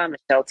Harrower,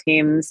 Michelle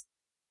Timms,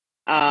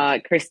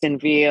 Kristen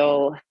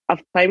Veal.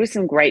 I've played with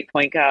some great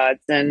point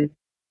guards. And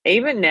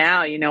even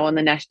now, on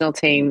the national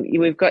team,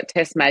 we've got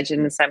Tess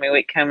Madgen and Sammy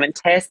Whitcomb. And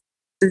Tess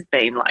has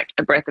been like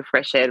a breath of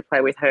fresh air to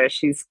play with her.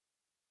 She's,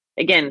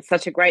 again,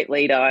 such a great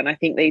leader. And I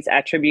think these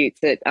attributes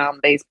that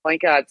these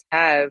point guards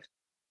have,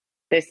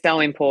 they're so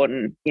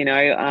important,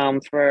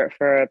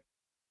 for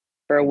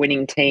a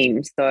winning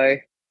team. So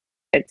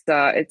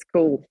it's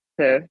cool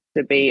to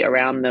be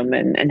around them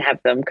and have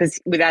them, because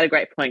without a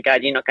great point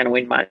guard, you're not going to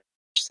win much.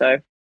 So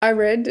I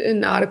read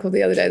an article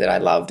the other day that I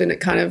loved, and it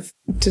kind of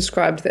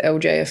described the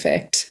LJ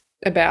effect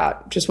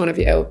about just one of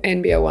your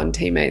NBL1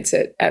 teammates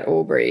at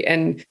Albury,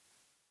 and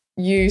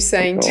you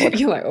saying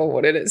you're like, oh,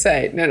 what did it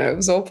say? No, it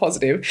was all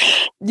positive.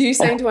 You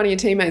saying to one of your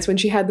teammates when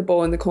she had the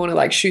ball in the corner,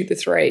 like, shoot the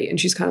three, and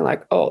she's kind of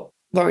like, oh,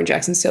 Lauren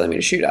Jackson's telling me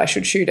to shoot it, I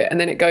should shoot it,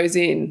 and then it goes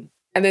in.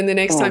 And then the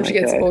next time she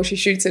gets the ball, she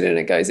shoots it and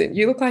it goes in.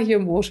 You look like you're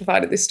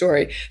mortified at this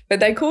story. But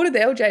they called it the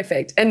LJ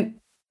effect. And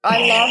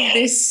I love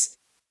this,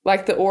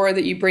 like the aura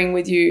that you bring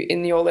with you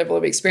in your level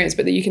of experience,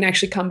 but that you can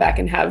actually come back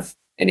and have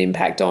an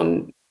impact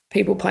on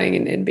people playing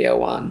in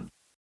NBL1.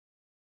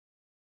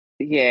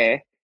 Yeah.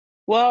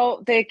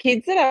 Well, the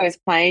kids that I was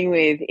playing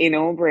with in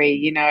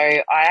Albury,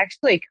 I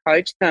actually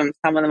coached them.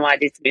 Some of them I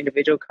did some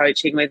individual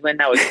coaching with when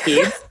they were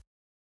kids.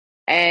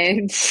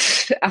 And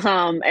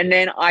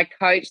then I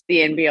coached the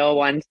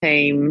NBL1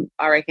 team,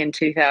 I reckon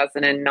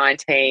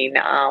 2019.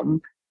 I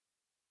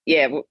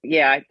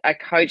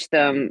coached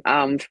them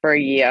for a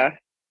year,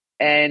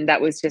 and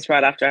that was just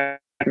right after I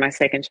had my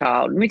second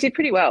child. And we did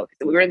pretty well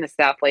because we were in the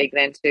South League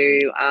then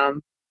too.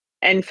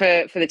 And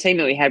for the team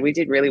that we had, we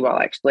did really well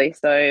actually.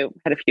 So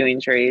had a few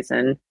injuries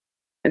and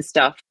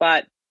stuff,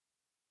 but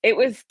it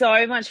was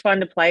so much fun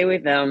to play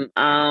with them.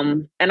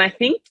 And I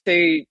think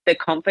too, the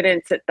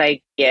confidence that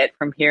they get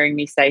from hearing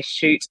me say,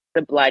 shoot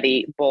the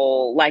bloody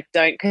ball, like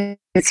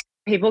because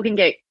people can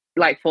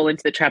fall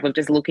into the trap of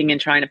just looking and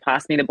trying to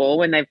pass me the ball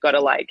when they've got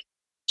to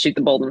shoot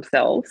the ball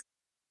themselves.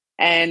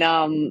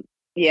 And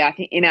yeah, I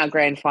think in our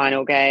grand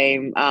final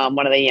game,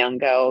 one of the young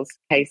girls,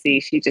 Casey,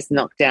 she just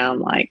knocked down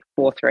like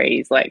 4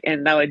 threes, like,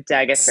 and they were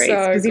dagger threes.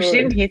 So Because if she good.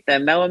 didn't hit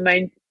them, they were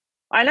main.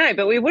 I know,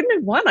 but we wouldn't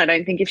have won, I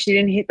don't think, if she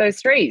didn't hit those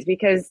threes,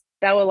 because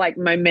they were like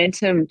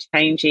momentum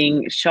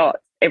changing shots,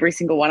 every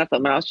single one of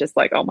them. And I was just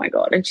like, oh my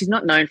God. And she's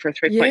not known for a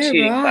 3-point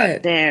shooting, right.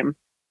 but damn,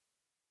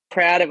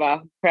 proud of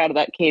her, proud of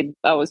that kid.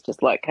 I was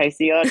just like,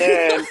 Casey, oh,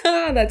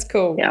 damn. That's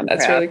cool. Yeah,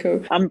 that's proud. really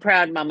cool. I'm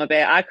proud, Mama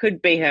Bear. I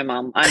could be her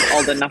mum. I'm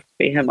old enough to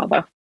be her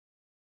mother.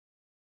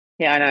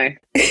 Yeah, I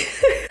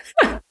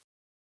know.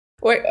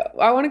 Wait,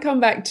 I want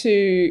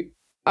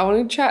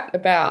to chat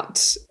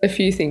about a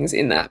few things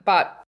in that,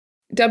 but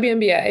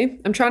WNBA,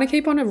 I'm trying to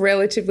keep on a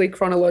relatively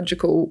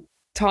chronological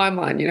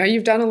timeline. You know,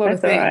 you've done a lot of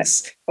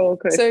things. Right. All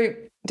good. So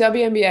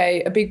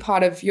WNBA, a big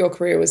part of your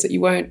career was that you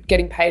weren't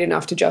getting paid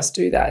enough to just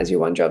do that as your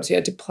one job. So you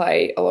had to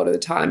play a lot of the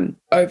time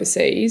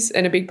overseas.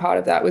 And a big part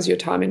of that was your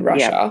time in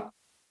Russia. Yep.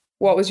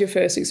 What was your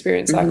first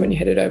experience like when you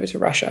headed over to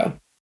Russia?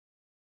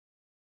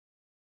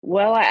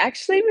 Well, I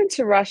actually went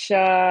to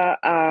Russia.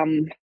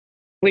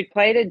 We'd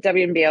played a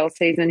WNBL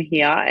season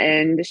here,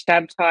 and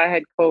Shabtai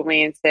had called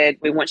me and said,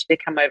 we want you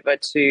to come over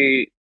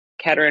to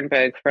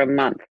Katerinburg for a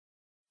month.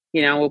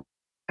 You know, we'll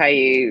pay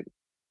you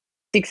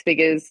 6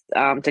 figures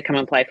to come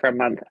and play for a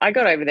month. I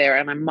got over there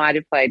and I might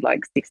have played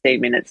like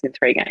 16 minutes in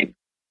 3 games.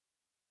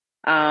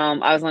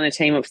 I was on a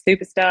team of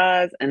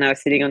superstars and I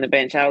was sitting on the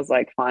bench. I was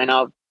like, fine,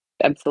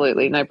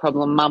 absolutely, no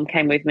problem. Mum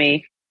came with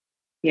me,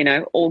 you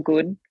know, all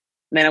good. And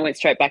then I went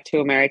straight back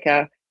to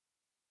America.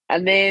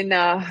 And then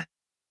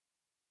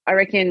I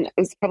reckon it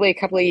was probably a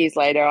couple of years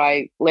later,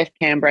 I left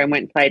Canberra and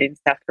went and played in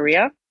South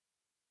Korea.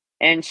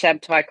 And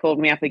Shabtai called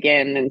me up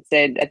again and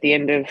said, at the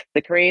end of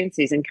the Korean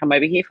season, come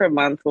over here for a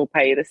month. We'll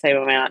pay you the same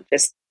amount.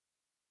 Just,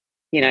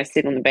 you know,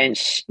 sit on the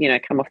bench, you know,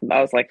 come off.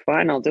 I was like,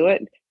 fine, I'll do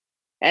it.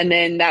 And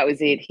then that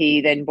was it.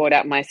 He then bought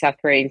out my South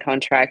Korean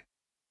contract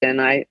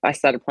and I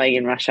started playing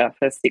in Russia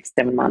for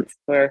 6-7 months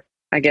for,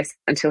 I guess,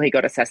 until he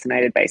got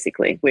assassinated,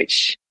 basically,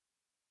 which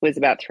was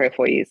about 3 or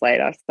 4 years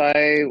later.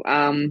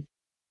 So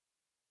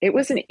it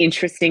was an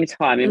interesting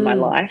time in my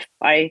life.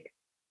 I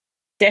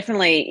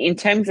definitely, in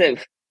terms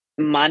of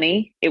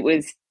money, it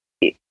was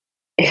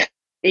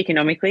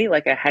economically,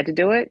 like I had to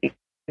do it. You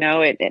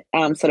know, it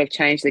sort of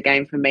changed the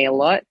game for me a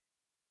lot.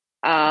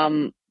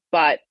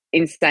 But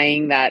in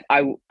saying that,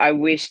 I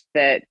wish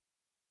that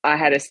I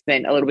had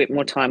spent a little bit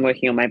more time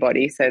working on my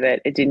body so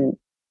that it didn't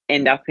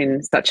end up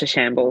in such a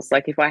shambles.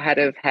 Like if I had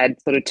have had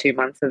sort of 2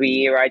 months of a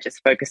year, I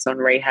just focused on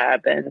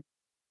rehab and,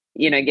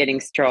 you know, getting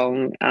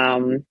strong.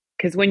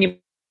 Because when you're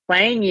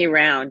playing year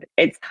round,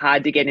 it's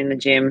hard to get in the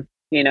gym,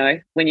 you know,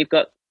 when you've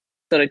got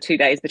sort of 2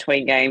 days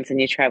between games and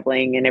you're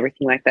traveling and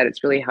everything like that,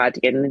 it's really hard to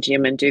get in the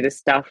gym and do the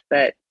stuff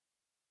that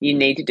you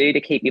need to do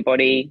to keep your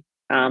body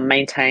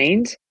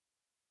maintained.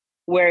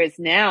 Whereas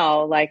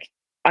now, like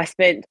I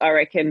spent, I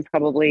reckon,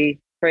 probably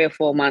 3 or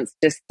 4 months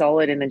just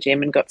solid in the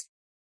gym and got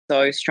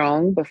so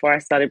strong before I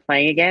started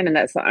playing again. And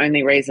that's the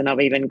only reason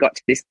I've even got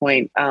to this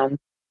point. And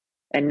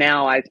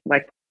now if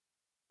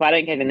I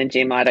don't get in the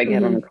gym, I don't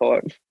get on the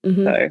court.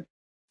 So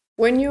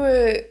when you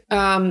were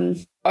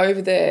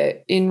over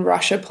there in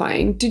Russia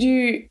playing,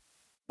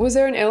 was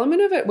there an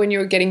element of it when you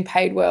were getting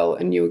paid well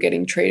and you were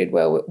getting treated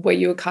well where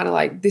you were kind of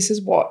like, this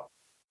is what,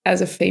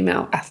 as a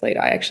female athlete,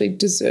 I actually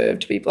deserve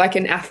to be, like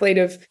an athlete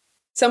of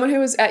someone who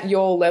was at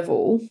your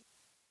level?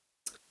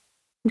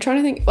 I'm trying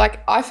to think, like,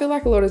 I feel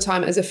like a lot of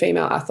time as a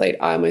female athlete,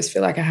 I almost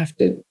feel like I have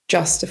to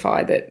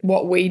justify that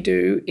what we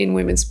do in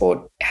women's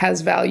sport has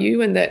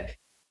value, and that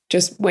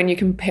just when you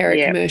compare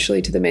it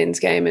commercially to the men's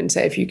game, and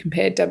say if you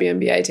compared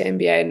WNBA to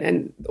NBA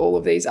and all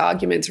of these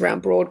arguments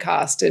around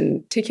broadcast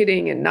and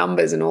ticketing and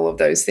numbers and all of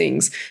those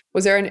things,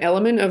 was there an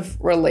element of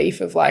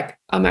relief of like,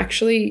 I'm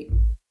actually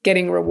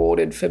getting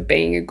rewarded for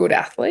being a good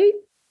athlete?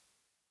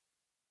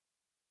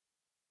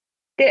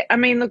 I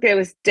mean, look, there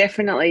was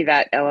definitely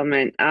that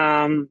element.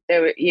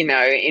 There were, you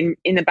know,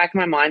 in the back of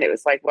my mind, it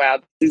was like, wow,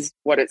 this is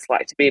what it's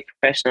like to be a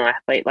professional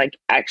athlete, like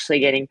actually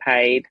getting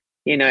paid,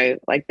 you know,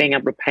 like being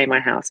able to pay my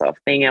house off,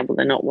 being able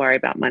to not worry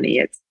about money.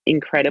 It's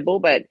incredible.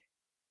 But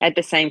at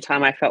the same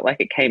time, I felt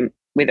like it came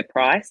with a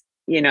price,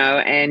 you know,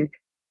 and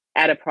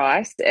at a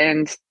price.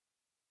 And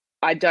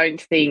I don't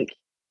think,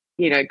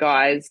 you know,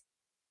 guys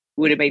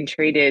would have been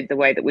treated the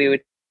way that we were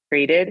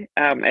treated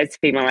as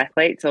female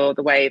athletes, or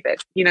the way that,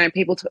 you know,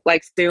 people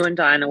like Stu and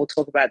Diana will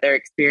talk about their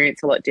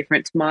experience a lot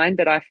different to mine.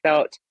 But I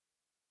felt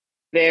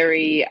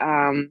very,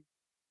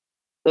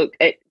 look,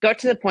 it got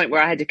to the point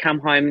where I had to come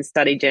home and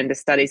study gender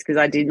studies because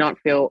I didn't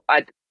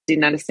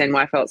understand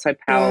why I felt so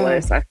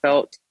powerless. I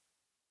felt,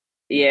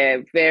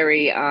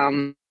 very,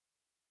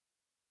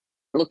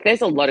 look,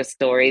 there's a lot of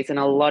stories and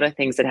a lot of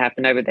things that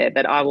happened over there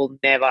that I will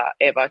never,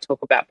 ever talk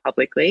about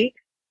publicly.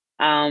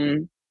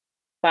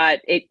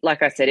 But it,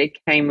 like I said, it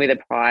came with a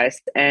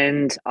price,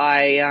 and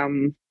I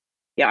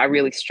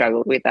really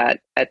struggled with that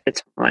at the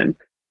time.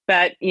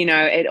 But, you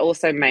know, it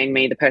also made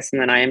me the person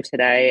that I am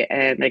today,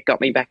 and it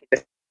got me back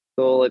into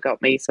school. It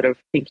got me sort of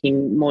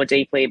thinking more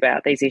deeply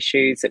about these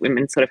issues that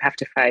women sort of have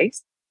to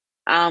face.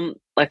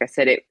 Like I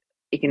said,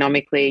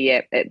 economically,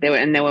 yeah, there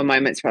were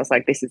moments where I was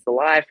like, this is the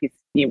life.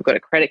 You've got a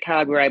credit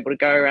card. We're able to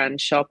go around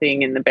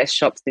shopping in the best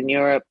shops in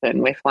Europe,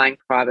 and we're flying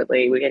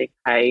privately. We're getting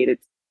paid.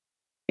 It's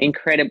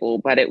incredible,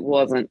 but it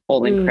wasn't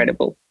all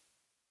incredible,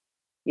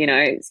 you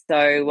know.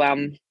 So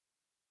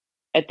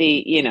at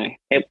the, you know,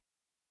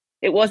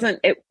 it wasn't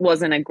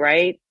a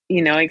great,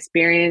 you know,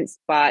 experience,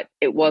 but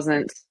it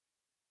wasn't,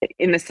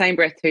 in the same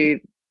breath to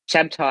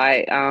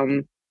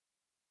Shabtai.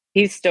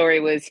 His story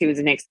was he was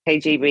an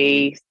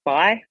ex-KGB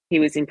spy. He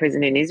was in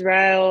prison in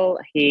Israel.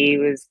 He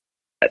was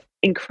an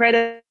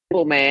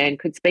incredible man,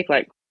 could speak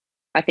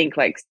I think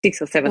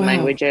 6 or 7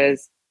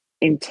 languages,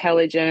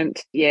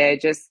 intelligent. Yeah,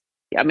 just,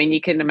 I mean,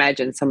 you can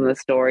imagine some of the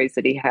stories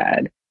that he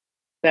had.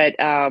 But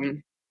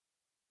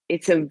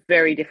it's a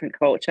very different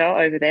culture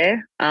over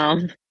there.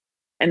 And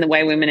the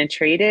way women are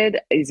treated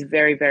is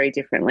very, very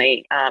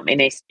differently in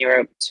Eastern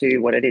Europe to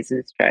what it is in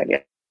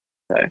Australia.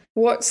 So,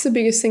 what's the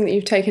biggest thing that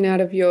you've taken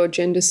out of your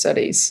gender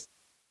studies?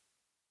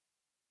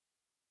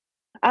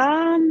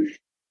 God,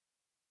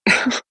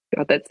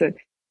 that's a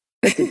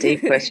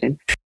deep question.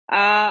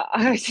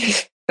 I was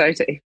just so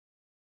deep.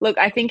 Look,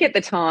 I think at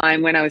the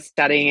time when I was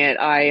studying it,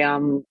 I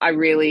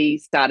really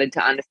started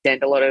to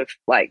understand a lot of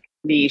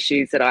the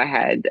issues that I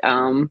had.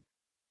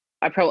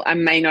 I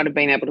may not have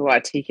been able to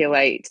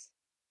articulate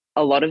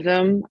a lot of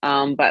them,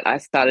 but I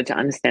started to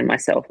understand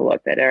myself a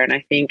lot better, and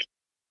I think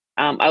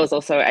I was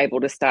also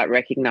able to start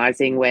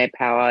recognizing where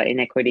power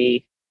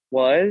inequity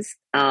was,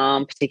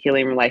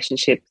 particularly in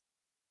relationships,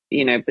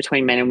 you know,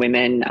 between men and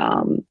women,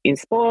 in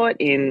sport,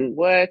 in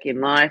work, in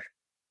life.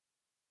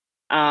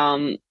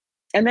 And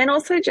then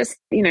also just,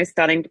 you know,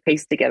 starting to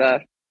piece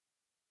together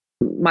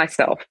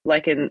myself,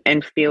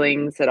 and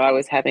feelings that I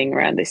was having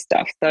around this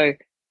stuff. So,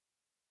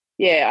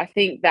 yeah, I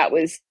think that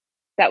was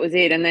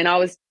it. And then I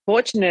was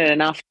fortunate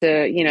enough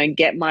to, you know,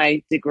 get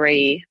my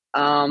degree,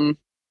 and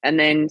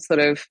then sort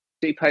of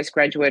do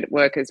postgraduate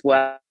work as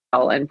well,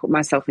 and put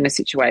myself in a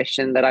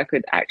situation that I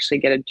could actually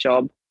get a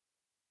job.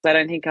 So I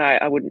don't think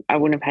I wouldn't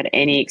have had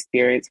any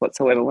experience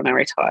whatsoever when I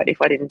retired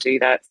if I didn't do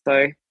that.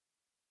 So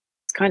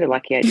it's kind of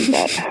lucky I did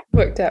that.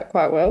 Worked out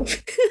quite well.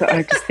 So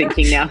I'm just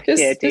thinking now.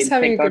 just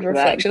having a good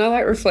reflection. I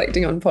like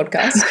reflecting on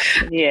podcasts.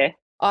 Yeah.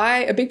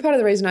 A big part of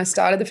the reason I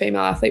started the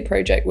Female Athlete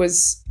Project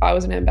was I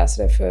was an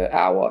ambassador for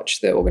Our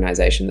Watch, the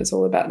organisation that's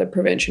all about the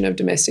prevention of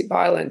domestic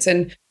violence.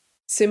 And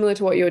similar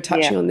to what you were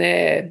touching on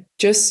there,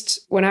 just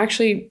when I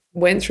actually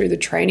went through the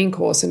training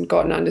course and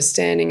got an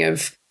understanding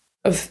of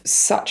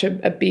such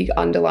a big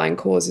underlying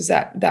cause is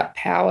that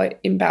power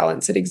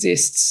imbalance that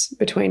exists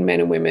between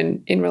men and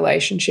women in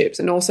relationships,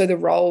 and also the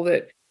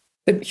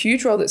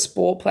huge role that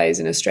sport plays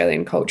in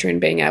Australian culture in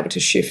being able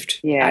to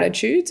shift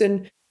attitudes.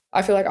 And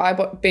I feel like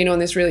I've been on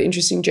this really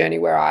interesting journey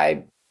where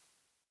I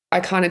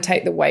kind of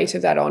take the weight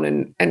of that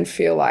on and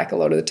feel like a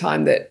lot of the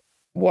time that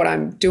what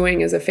I'm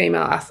doing as a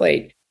female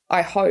athlete,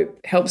 I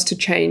hope, helps to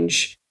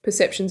change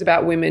perceptions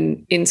about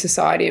women in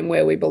society and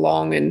where we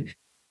belong, and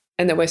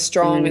that we're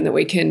strong and that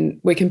we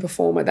can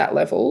perform at that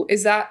level.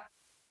 Does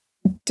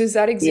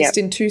that exist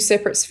in two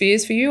separate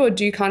spheres for you, or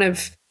do you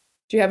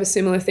have a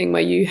similar thing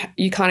where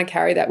you kind of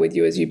carry that with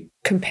you as you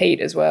compete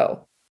as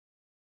well?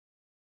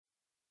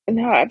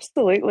 No,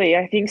 absolutely.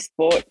 I think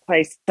sport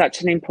plays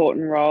such an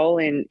important role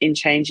in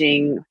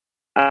changing,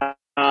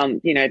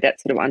 you know,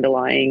 that sort of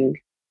underlying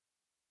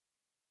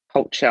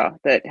culture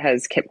that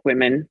has kept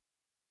women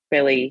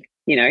fairly,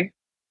 you know,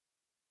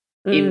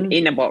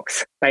 in a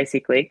box,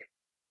 basically.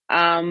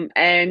 And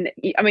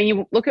I mean,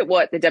 you look at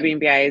what the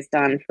WNBA has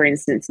done, for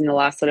instance, in the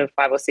last sort of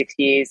 5 or 6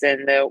 years,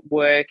 and the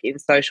work in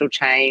social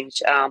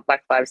change,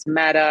 Black Lives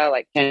Matter,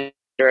 like gender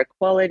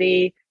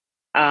equality,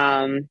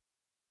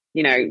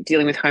 you know,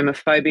 dealing with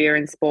homophobia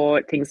in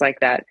sport, things like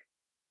that.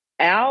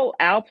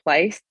 Our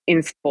place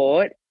in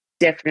sport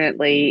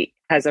definitely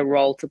has a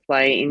role to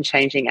play in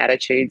changing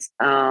attitudes,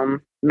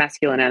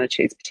 masculine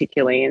attitudes,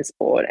 particularly in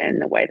sport,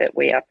 and the way that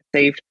we are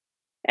perceived.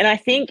 And I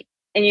think,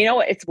 and you know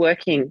what, it's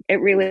working.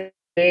 It really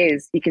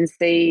is. You can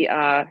see,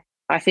 I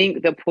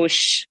think the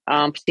push,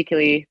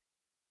 particularly,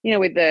 you know,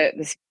 with the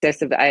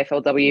success of the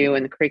AFLW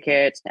and the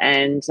cricket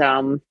and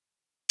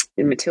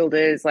the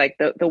Matildas, like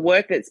the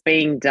work that's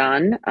being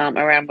done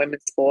around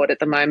women's sport at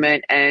the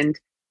moment, and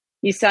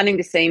you're starting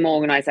to see more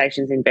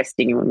organisations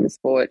investing in women's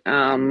sport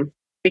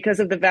because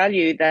of the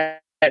value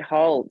that it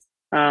holds.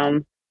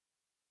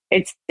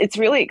 It's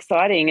really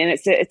exciting, and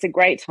it's a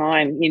great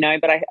time, you know,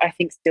 but I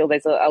think still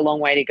there's a long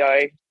way to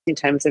go in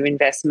terms of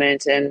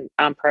investment and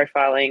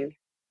profiling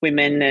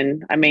women.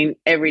 And I mean,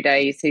 every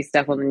day you see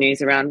stuff on the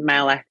news around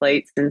male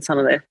athletes and some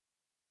of the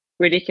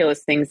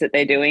ridiculous things that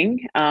they're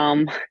doing.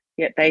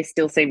 Yet they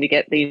still seem to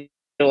get the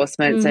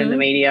endorsements and the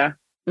media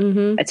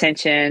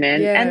attention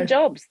and the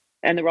jobs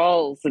and the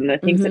roles and the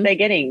things that they're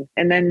getting.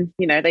 And then,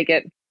 you know, they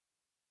get,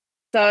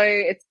 so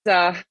it's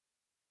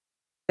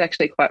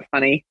actually quite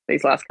funny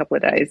these last couple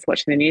of days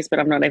watching the news, but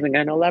I'm not even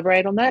going to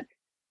elaborate on that.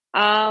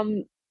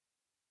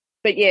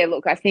 But yeah,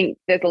 look, I think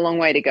there's a long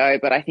way to go,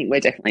 but I think we're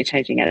definitely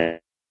changing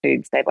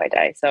attitudes day by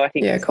day. So I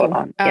think it's cool.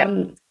 spot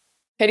on.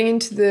 Heading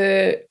into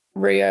the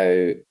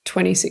Rio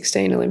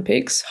 2016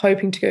 Olympics,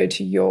 hoping to go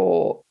to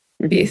your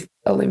fifth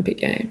Olympic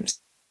Games.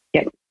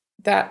 Yep.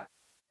 That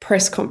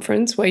press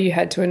conference where you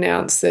had to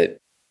announce that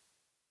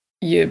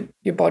your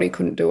body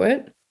couldn't do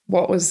it,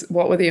 what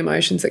were the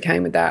emotions that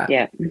came with that?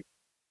 Yeah.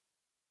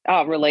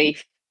 Oh,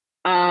 relief.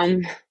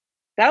 That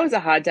was a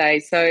hard day.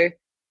 So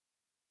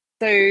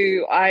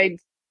I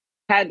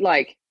had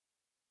like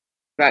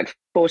about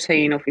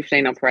 14 or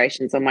 15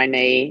 operations on my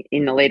knee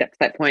in the lead up to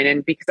that point.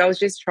 And because I was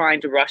just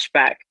trying to rush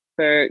back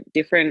for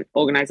different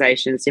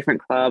organizations,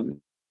 different clubs,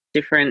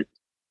 different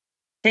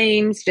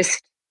teams,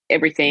 just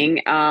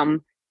everything,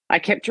 I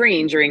kept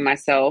re-injuring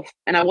myself,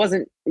 and I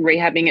wasn't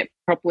rehabbing it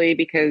properly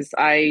because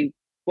I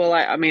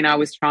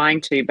was trying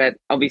to, but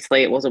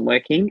obviously it wasn't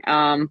working.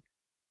 And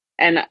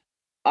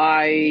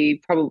I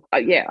probably,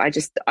 I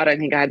don't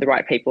think I had the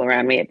right people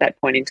around me at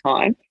that point in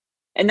time.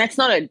 And that's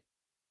not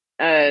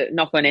a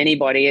knock on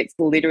anybody. It's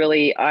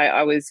literally,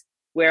 I was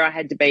where I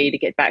had to be to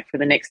get back for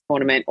the next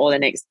tournament or the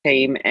next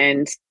team.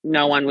 And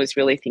no one was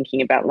really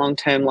thinking about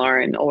long-term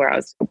Lauren, or where I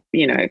was,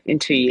 in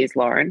 2 years,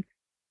 Lauren.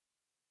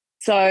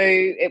 So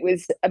it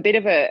was a bit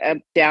of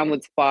a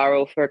downward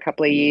spiral for a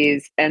couple of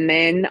years. And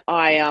then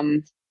I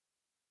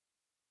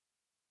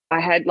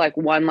had like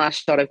one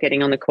last shot of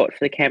getting on the court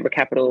for the Canberra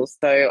Capitals.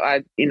 So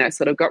I,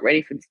 sort of got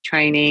ready for this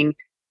training,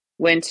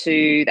 went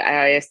to the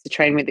AIS to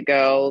train with the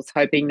girls,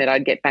 hoping that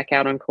I'd get back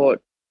out on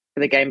court for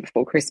the game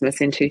before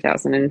Christmas in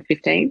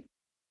 2015.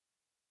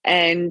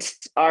 And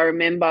I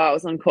remember I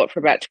was on court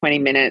for about 20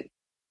 minutes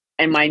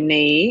and my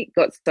knee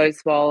got so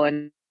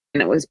swollen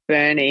and it was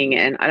burning,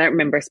 and I don't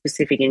remember a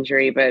specific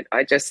injury, but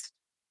I just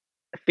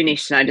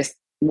finished and I just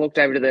walked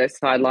over to the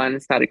sideline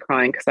and started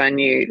crying because I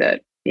knew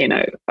that,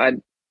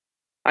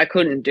 I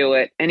couldn't do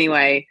it.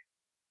 Anyway,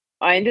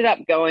 I ended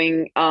up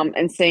going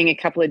and seeing a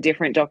couple of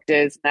different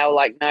doctors, and they were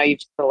like, no, you've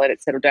just got to let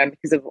it settle down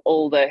because of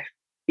all the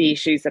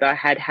issues that I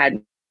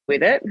had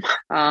with it.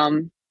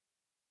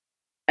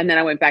 And then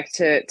I went back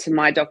to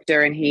my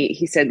doctor, and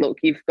he said, look,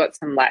 you've got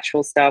some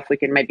lateral stuff. We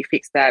can maybe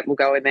fix that. We'll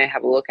go in there,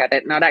 have a look at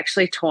it. And I'd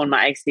actually torn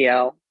my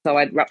ACL. So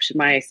I'd ruptured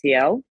my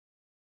ACL.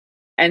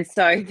 And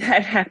so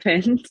that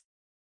happened.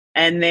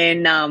 And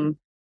then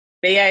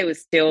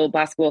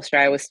Basketball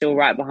Australia was still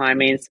right behind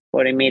me and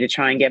supporting me to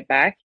try and get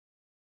back.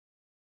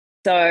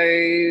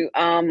 So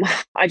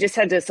I just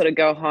had to sort of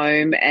go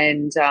home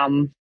and,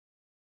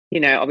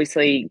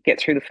 obviously get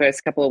through the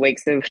first couple of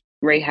weeks of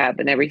rehab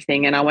and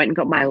everything. And I went and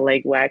got my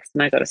leg waxed,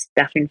 and I got a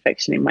staph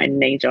infection in my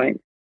knee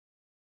joint.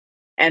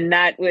 And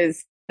that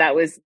was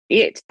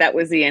it. That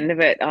was the end of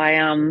it.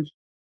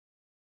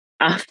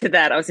 After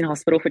that, I was in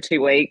hospital for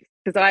 2 weeks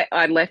because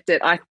I left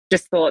it. I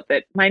just thought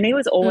that my knee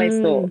was always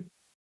sore.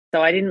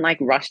 So I didn't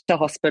rush to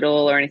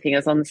hospital or anything. I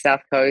was on the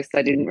South Coast.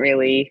 I didn't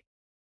really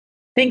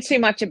think too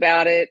much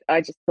about it.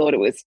 I just thought it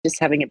was just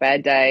having a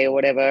bad day or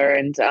whatever.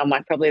 And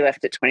I probably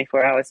left it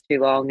 24 hours too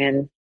long.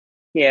 And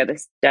yeah, the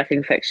staph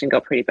infection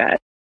got pretty bad.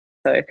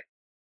 So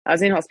I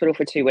was in hospital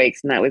for 2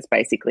 weeks, and that was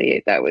basically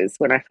it. That was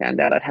when I found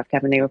out I'd have to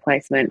have a knee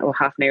replacement or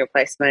half knee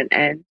replacement,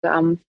 and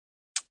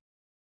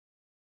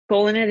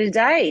calling it a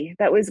day.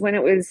 That was when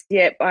it was,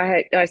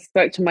 I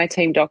spoke to my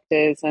team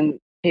doctors and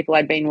people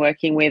I'd been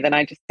working with, and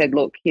I just said,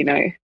 look,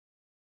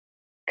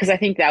 because I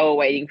think they were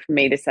waiting for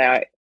me to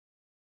say,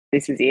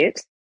 this is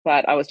it.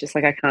 But I was just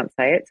like, I can't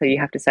say it, so you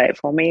have to say it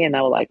for me. And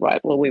they were like,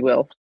 right, well, we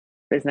will.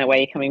 There's no way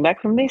you're coming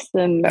back from this.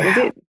 And that was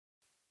it.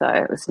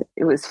 So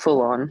it was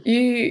full on.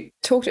 You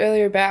talked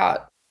earlier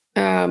about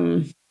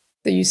the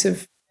use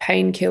of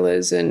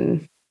painkillers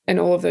and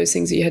all of those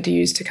things that you had to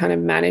use to kind of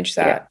manage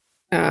that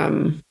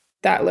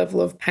that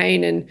level of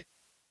pain.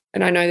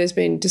 And I know there's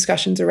been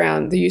discussions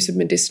around the use of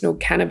medicinal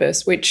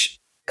cannabis, which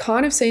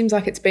kind of seems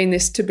like it's been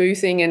this taboo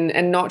thing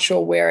and not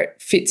sure where it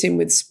fits in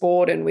with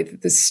sport and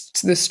with the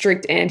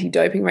strict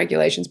anti-doping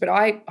regulations. But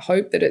I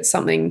hope that it's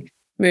something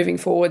moving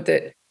forward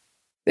that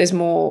there's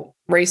more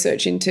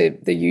research into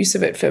the use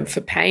of it for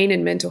pain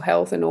and mental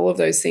health and all of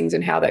those things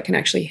and how that can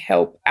actually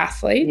help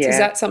athletes. Is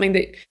that something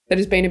that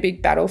has been a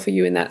big battle for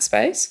you in that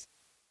space?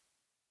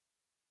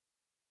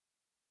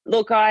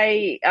 Look,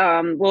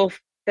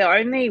 the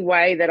only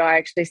way that I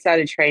actually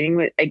started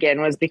training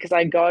again was because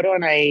I got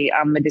on a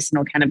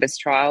medicinal cannabis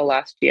trial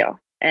last year,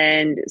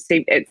 and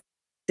it's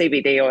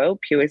CBD oil,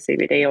 pure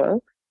CBD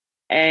oil,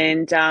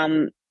 and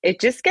it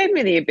just gave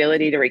me the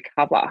ability to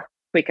recover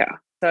quicker.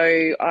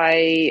 So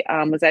I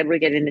was able to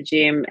get in the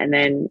gym and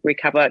then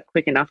recover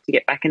quick enough to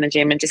get back in the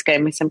gym, and just gave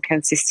me some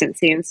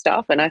consistency and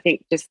stuff. And I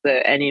think just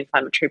the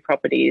anti-inflammatory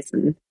properties,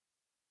 and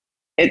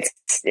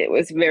it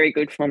was very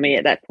good for me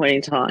at that point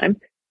in time.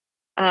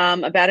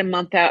 About a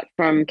month out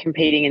from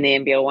competing in the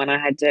NBL one, I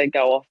had to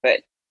go off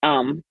it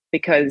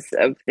because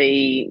of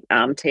the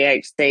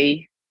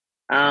THC.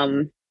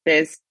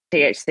 There's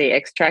THC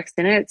extracts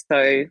in it,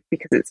 so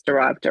because it's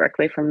derived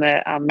directly from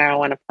the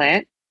marijuana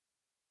plant.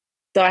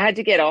 So I had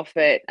to get off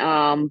it,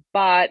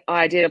 but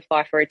I did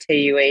apply for a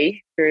TUE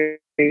through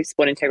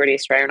Sport Integrity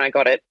Australia, and I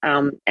got it,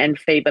 and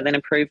FIBA then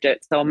approved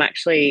it. So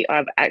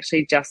I've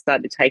actually just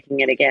started taking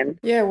it again.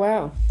 Yeah,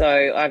 wow.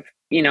 So I've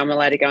I'm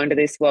allowed to go into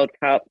this World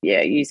Cup,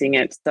 using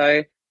it.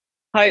 So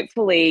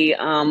hopefully,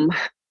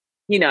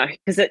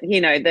 because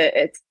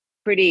it's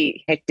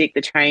pretty hectic,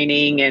 the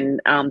training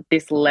and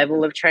this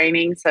level of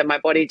training. So my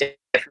body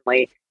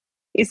definitely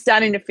is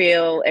starting to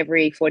feel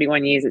every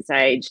 41 years its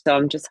age. So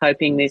I'm just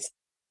hoping this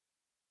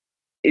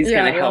is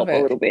going to help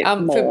a little bit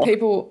more. For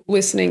people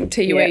listening,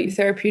 TUE,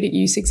 therapeutic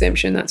use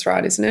exemption, that's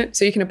right, isn't it?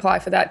 So you can apply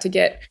for that to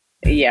get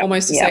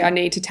almost to say I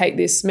need to take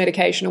this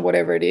medication or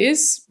whatever it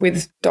is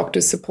with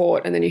doctor's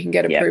support, and then you can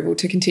get approval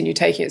to continue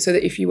taking it, so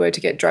that if you were to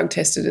get drug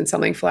tested and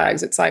something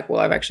flags, it's like, well,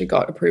 I've actually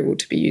got approval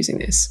to be using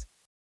this.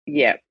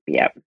 Yep.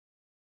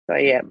 So,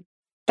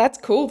 That's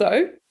cool,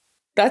 though.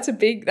 That's a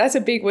big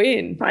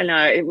win. I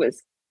know.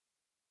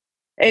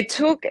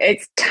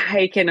 It's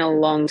taken a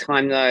long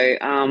time,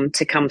 though,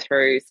 to come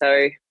through.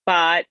 So,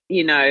 but,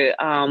 I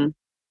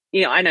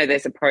know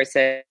there's a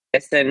process,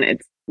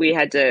 and we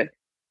had to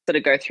sort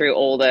of go through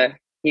all the,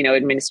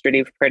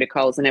 administrative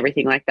protocols and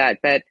everything like that.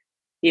 But,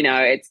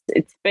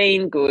 it's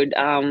been good.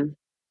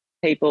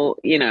 People,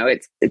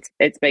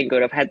 it's been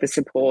good. I've had the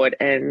support,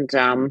 and,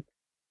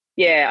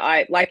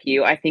 I like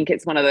you. I think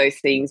it's one of those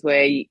things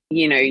where,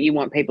 you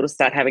want people to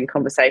start having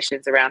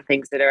conversations around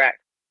things that are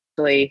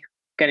actually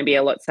going to be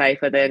a lot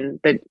safer than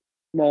the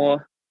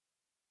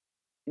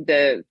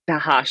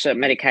harsher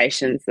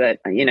medications that,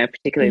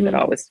 particularly that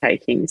I was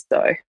taking.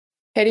 So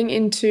heading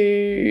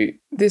into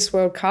this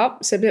World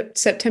Cup,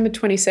 September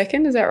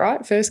 22nd, is that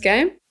right? First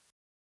game?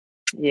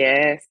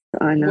 Yes,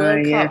 I know.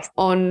 World Cup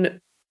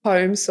on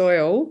home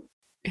soil.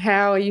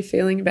 How are you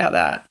feeling about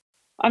that?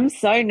 I'm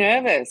so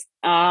nervous,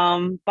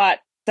 but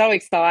so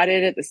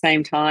excited at the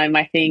same time.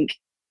 I think,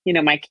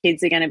 my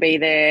kids are going to be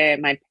there,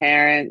 my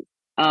parents.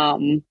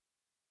 I'm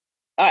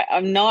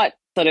not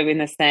sort of in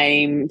the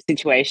same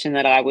situation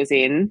that I was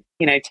in,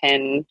 10,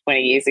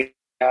 20 years ago.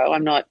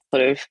 I'm not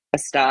sort of a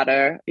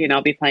starter.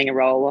 I'll be playing a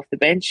role off the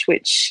bench,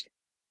 which,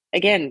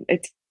 again,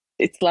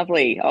 it's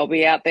lovely. I'll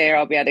be out there.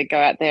 I'll be able to go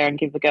out there and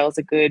give the girls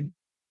a good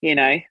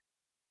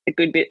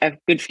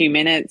few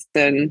minutes,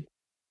 and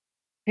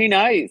who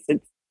knows?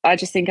 I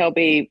just think I'll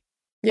be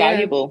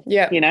valuable.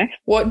 Yeah.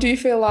 What do you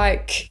feel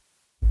like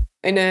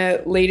in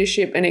a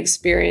leadership and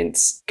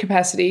experience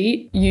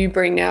capacity you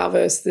bring now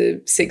versus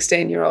the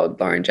 16-year-old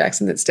Lauren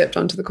Jackson that stepped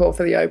onto the court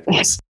for the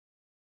Opals?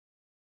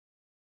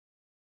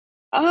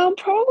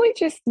 Probably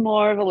just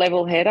more of a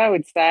level head, I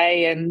would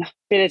say, and a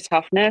bit of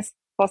toughness,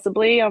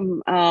 possibly.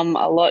 I'm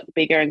a lot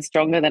bigger and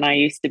stronger than I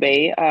used to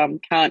be.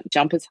 Can't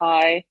jump as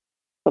high,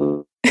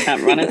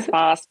 can't run as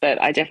fast,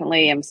 but I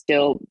definitely am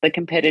still the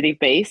competitive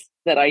beast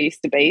that I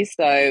used to be.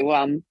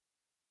 So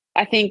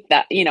I think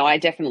that, I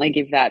definitely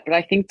give that. But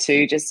I think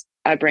too, just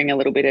I bring a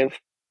little bit of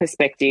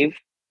perspective.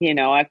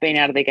 I've been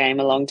out of the game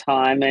a long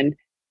time, and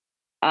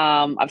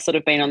I've sort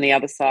of been on the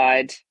other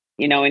side,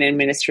 in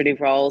administrative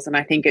roles. And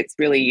I think it's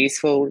really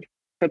useful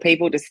for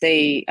people to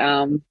see,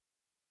 that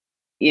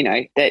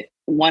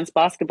once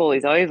basketball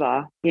is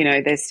over,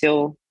 there's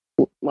still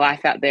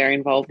life out there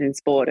involved in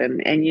sport,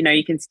 and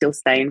you can still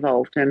stay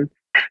involved. And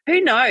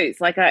who knows,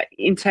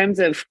 in terms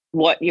of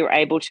what you're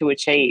able to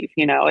achieve,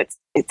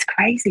 it's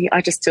crazy.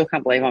 I just still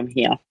can't believe I'm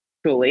here.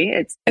 Truly,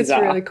 it's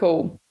bizarre. It's really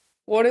cool.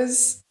 It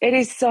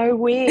is so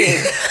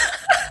weird.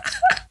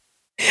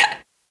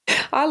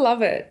 I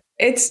love it.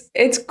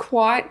 It's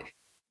quite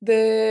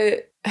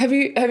the. Have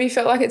you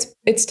felt like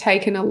it's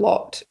taken a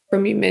lot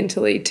from you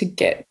mentally to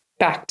get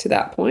back to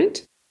that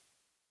point?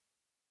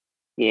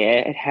 Yeah,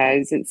 it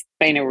has. It's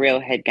been a real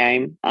head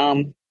game.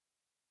 The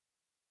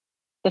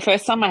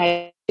first time I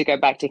had to go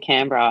back to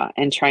Canberra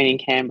and train in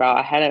Canberra,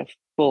 I had a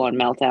full-on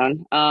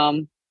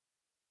meltdown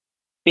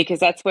because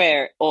that's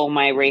where all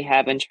my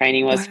rehab and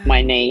training was for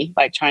my knee,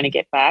 trying to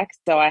get back.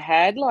 So I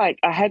had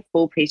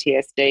full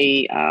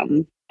PTSD.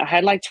 I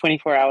had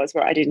 24 hours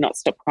where I did not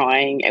stop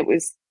crying. It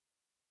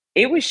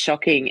was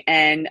shocking,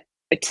 and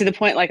to the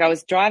point I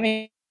was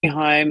driving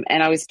home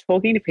and I was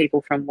talking to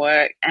people from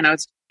work, and I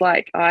was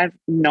like, I've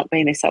not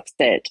been this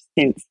upset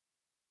since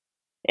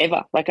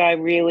ever. I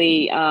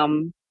really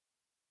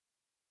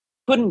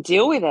couldn't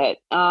deal with it.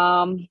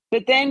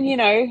 But then,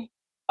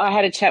 I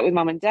had a chat with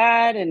mum and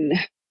dad, and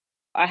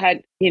I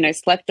had,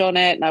 slept on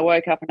it, and I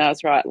woke up and I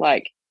was right.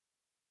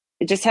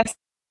 It just has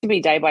to be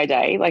day by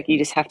day. You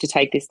just have to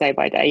take this day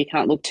by day. You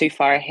can't look too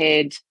far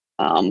ahead.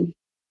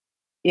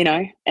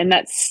 And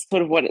that's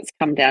sort of what it's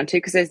come down to,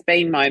 because there's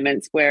been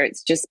moments where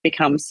it's just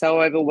become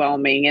so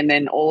overwhelming, and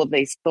then all of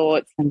these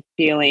thoughts and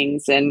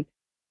feelings and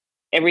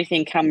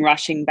everything come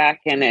rushing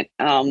back, and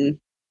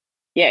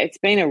it's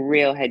been a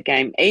real head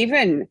game.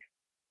 Even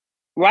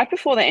right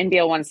before the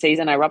NBL 1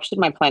 season, I ruptured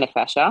my plantar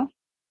fascia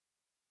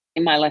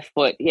in my left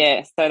foot.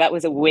 Yeah, so that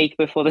was a week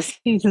before the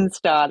season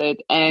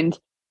started, and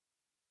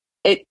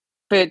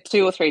for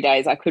 2 or 3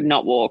 days, I could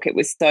not walk. It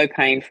was so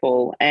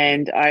painful.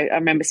 And I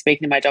remember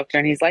speaking to my doctor,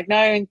 and he's like,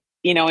 no,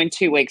 in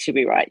 2 weeks, you'll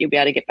be right. You'll be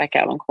able to get back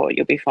out on court.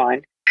 You'll be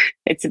fine.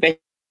 It's the best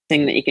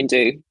thing that you can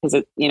do,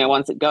 because,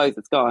 once it goes,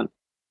 it's gone.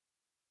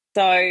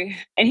 So,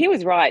 and he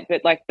was right.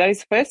 But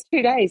those first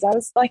 2 days, I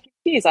was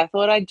confused. I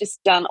thought I'd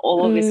just done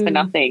all of this for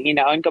nothing,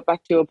 and got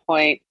back to a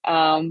point.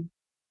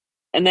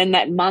 And then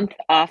that month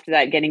after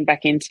that, getting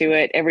back into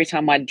it, every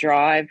time I'd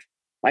drive,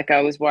 like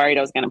I was worried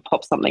I was going to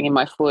pop something in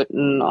my foot.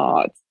 And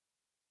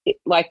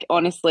like,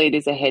 honestly, it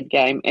is a head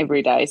game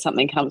every day.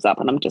 Something comes up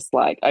and I'm just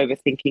like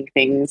overthinking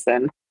things.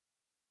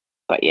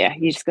 But yeah,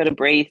 you just got to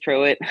breathe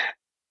through it.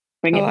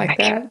 Bring it back.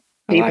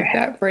 I like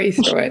that.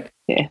 Breathe through it.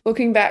 Yeah.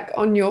 Looking back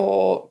on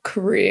your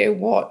career,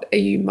 what are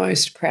you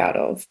most proud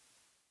of?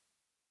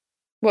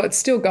 Well, it's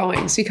still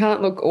going, so you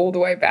can't look all the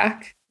way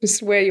back,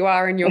 just where you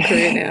are in your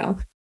career now.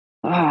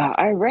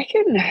 I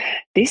reckon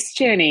this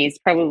journey is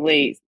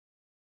probably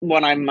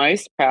what I'm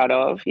most proud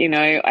of. You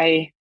know,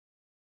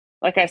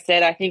 like I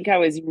said, I think I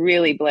was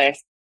really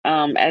blessed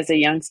as a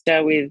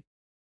youngster with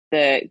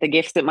the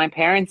gifts that my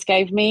parents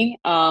gave me.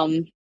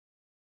 And,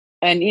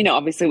 you know,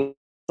 obviously it was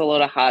a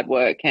lot of hard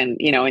work and,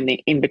 you know,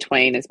 in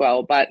between as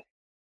well. But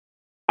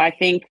I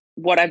think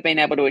what I've been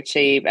able to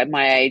achieve at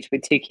my age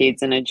with 2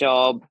 kids and a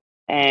job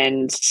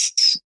and,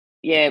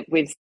 yeah,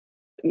 with,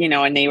 you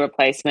know, a knee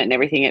replacement and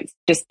everything, it's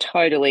just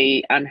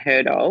totally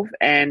unheard of.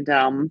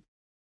 And,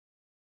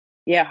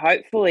 yeah,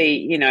 hopefully,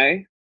 you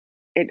know,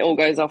 it all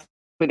goes off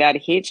without a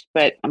hitch,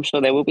 but I'm sure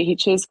there will be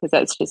hitches because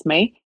that's just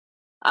me.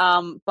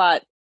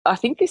 But I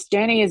think this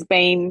journey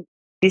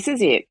this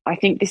is it. I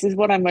think this is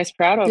what I'm most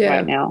proud of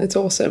right now. It's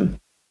awesome.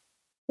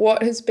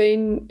 What has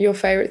been your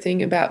favourite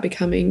thing about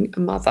becoming a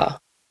mother?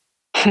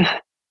 I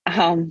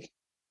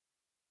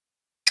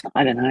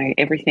don't know,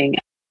 everything.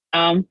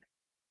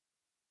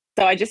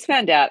 So I just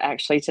found out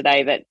actually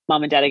today that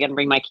Mum and Dad are going to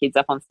bring my kids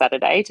up on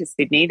Saturday to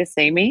Sydney to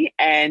see me,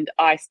 and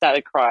I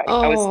started crying.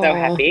 I was so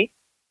happy.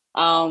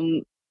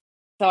 So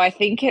I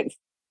think it's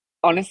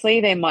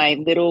honestly, they're my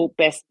little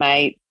best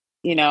mate,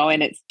 you know,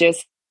 and it's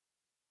just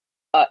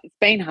it's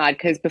been hard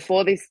because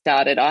before this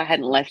started, I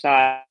hadn't left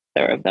either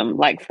of them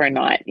like for a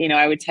night. You know,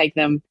 I would take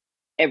them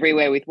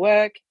everywhere with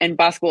work, and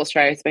Basketball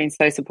Australia has been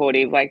so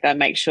supportive. Like, they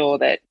make sure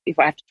that if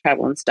I have to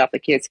travel and stuff, the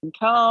kids can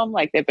come.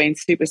 Like, they've been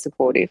super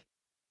supportive.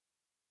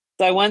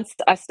 So once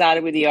I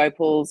started with the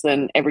Opals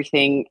and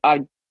everything,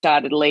 I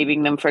started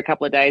leaving them for a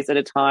couple of days at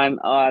a time.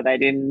 Oh, they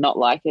did not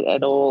like it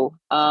at all.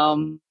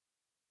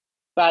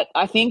 But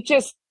I think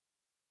just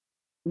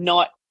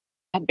not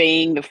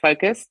being the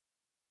focus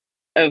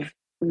of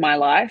my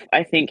life,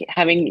 I think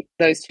having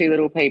those 2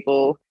 little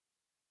people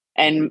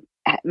and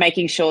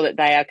making sure that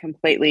they are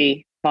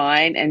completely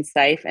fine and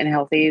safe and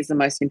healthy is the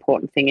most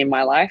important thing in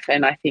my life.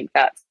 And I think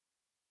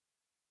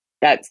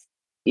that's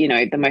you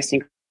know, the most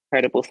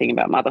incredible thing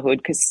about motherhood,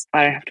 because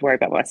I don't have to worry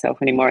about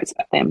myself anymore. It's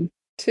about them.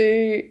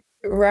 To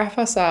wrap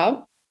us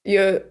up,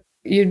 you're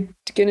going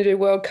to do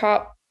World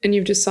Cup and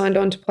you've just signed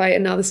on to play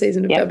another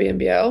season of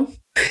WNBL.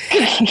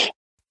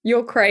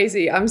 You're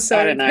crazy. I'm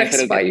so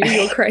impressed by you.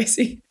 You're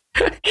crazy.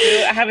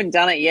 I haven't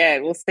done it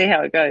yet. We'll see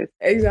how it goes.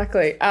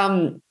 Exactly.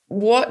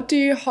 What do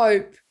you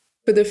hope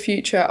for the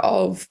future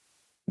of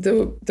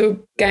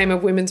the game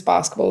of women's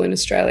basketball in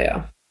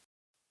Australia?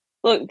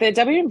 Look, the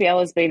WNBL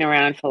has been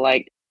around for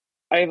like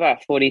over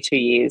 42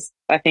 years.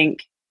 I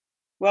think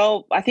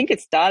it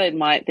started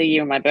the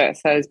year of my birth,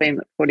 so it's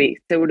been 40.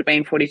 So it would have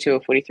been 42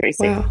 or 43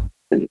 seasons.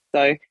 Wow.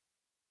 So,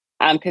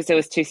 because there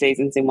was 2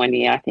 seasons in 1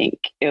 year, I think,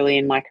 early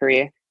in my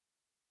career.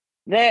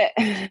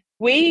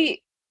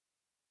 We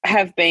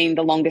have been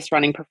the longest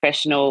running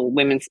professional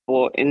women's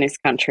sport in this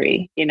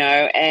country, you know,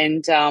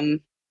 and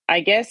I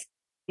guess,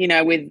 you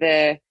know, with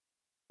the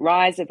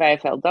rise of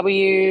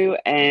AFLW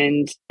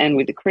and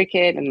with the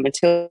cricket and the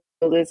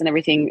Matildas and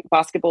everything,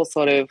 basketball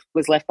sort of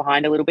was left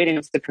behind a little bit in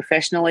terms of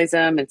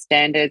professionalism and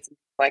standards and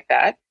things like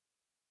that.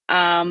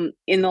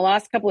 In the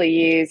last couple of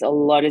years, a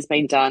lot has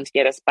been done to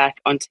get us back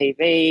on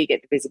TV,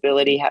 get the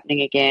visibility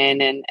happening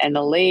again, and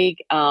the league,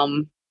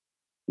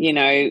 you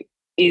know,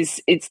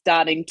 it's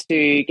starting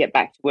to get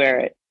back to where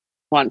it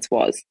once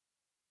was.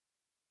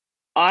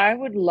 I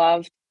would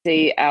love to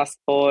see our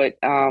sport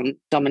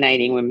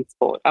dominating women's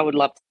sport. I would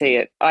love to see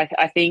it.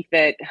 I think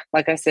that,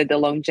 like I said, the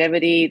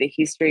longevity, the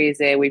history is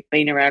there. We've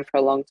been around for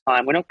a long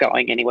time. We're not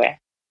going anywhere.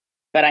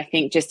 But I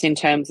think just in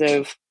terms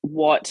of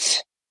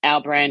what our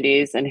brand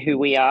is and who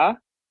we are,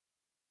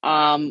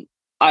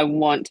 I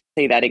want to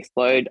see that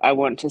explode. I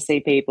want to see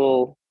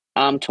people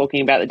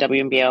talking about the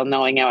WNBL,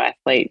 knowing our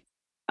athletes,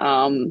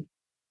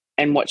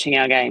 and watching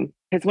our game.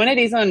 Because when it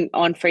is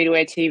on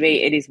free-to-air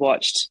TV, it is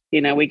watched.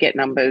 You know, we get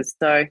numbers.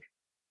 So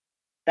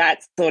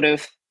that's sort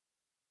of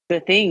the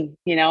thing,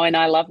 you know, and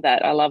I love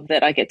that. I love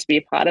that I get to be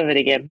a part of it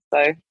again.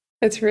 So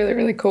it's really,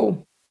 really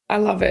cool. I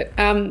love it.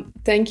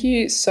 Thank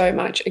you so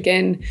much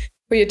again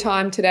for your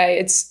time today.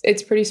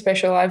 It's pretty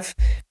special.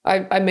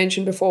 I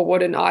mentioned before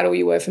what an idol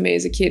you were for me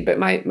as a kid, but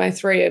my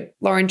 3 are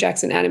Lauren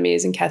Jackson, Anna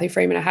Mears and Kathy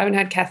Freeman. I haven't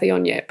had Kathy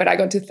on yet, but I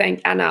got to thank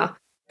Anna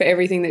for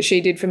everything that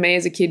she did for me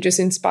as a kid, just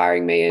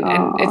inspiring me. And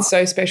it's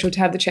so special to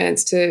have the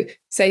chance to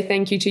say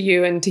thank you to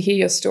you and to hear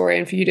your story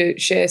and for you to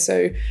share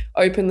so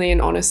openly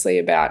and honestly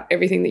about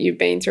everything that you've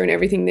been through and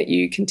everything that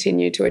you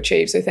continue to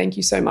achieve. So thank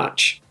you so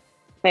much.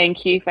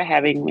 Thank you for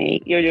having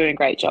me. You're doing a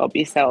great job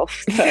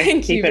yourself. So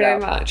thank you very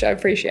much. I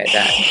appreciate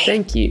that.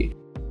 Thank you.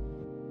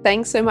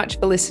 Thanks so much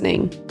for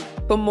listening.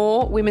 For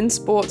more women's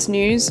sports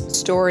news,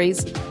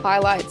 stories,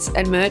 highlights,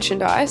 and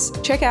merchandise,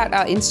 check out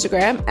our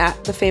Instagram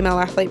at The Female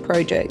Athlete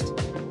Project.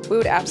 We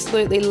would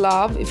absolutely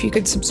love if you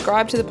could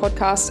subscribe to the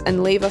podcast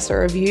and leave us a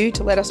review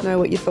to let us know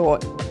what you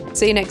thought.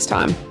 See you next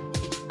time.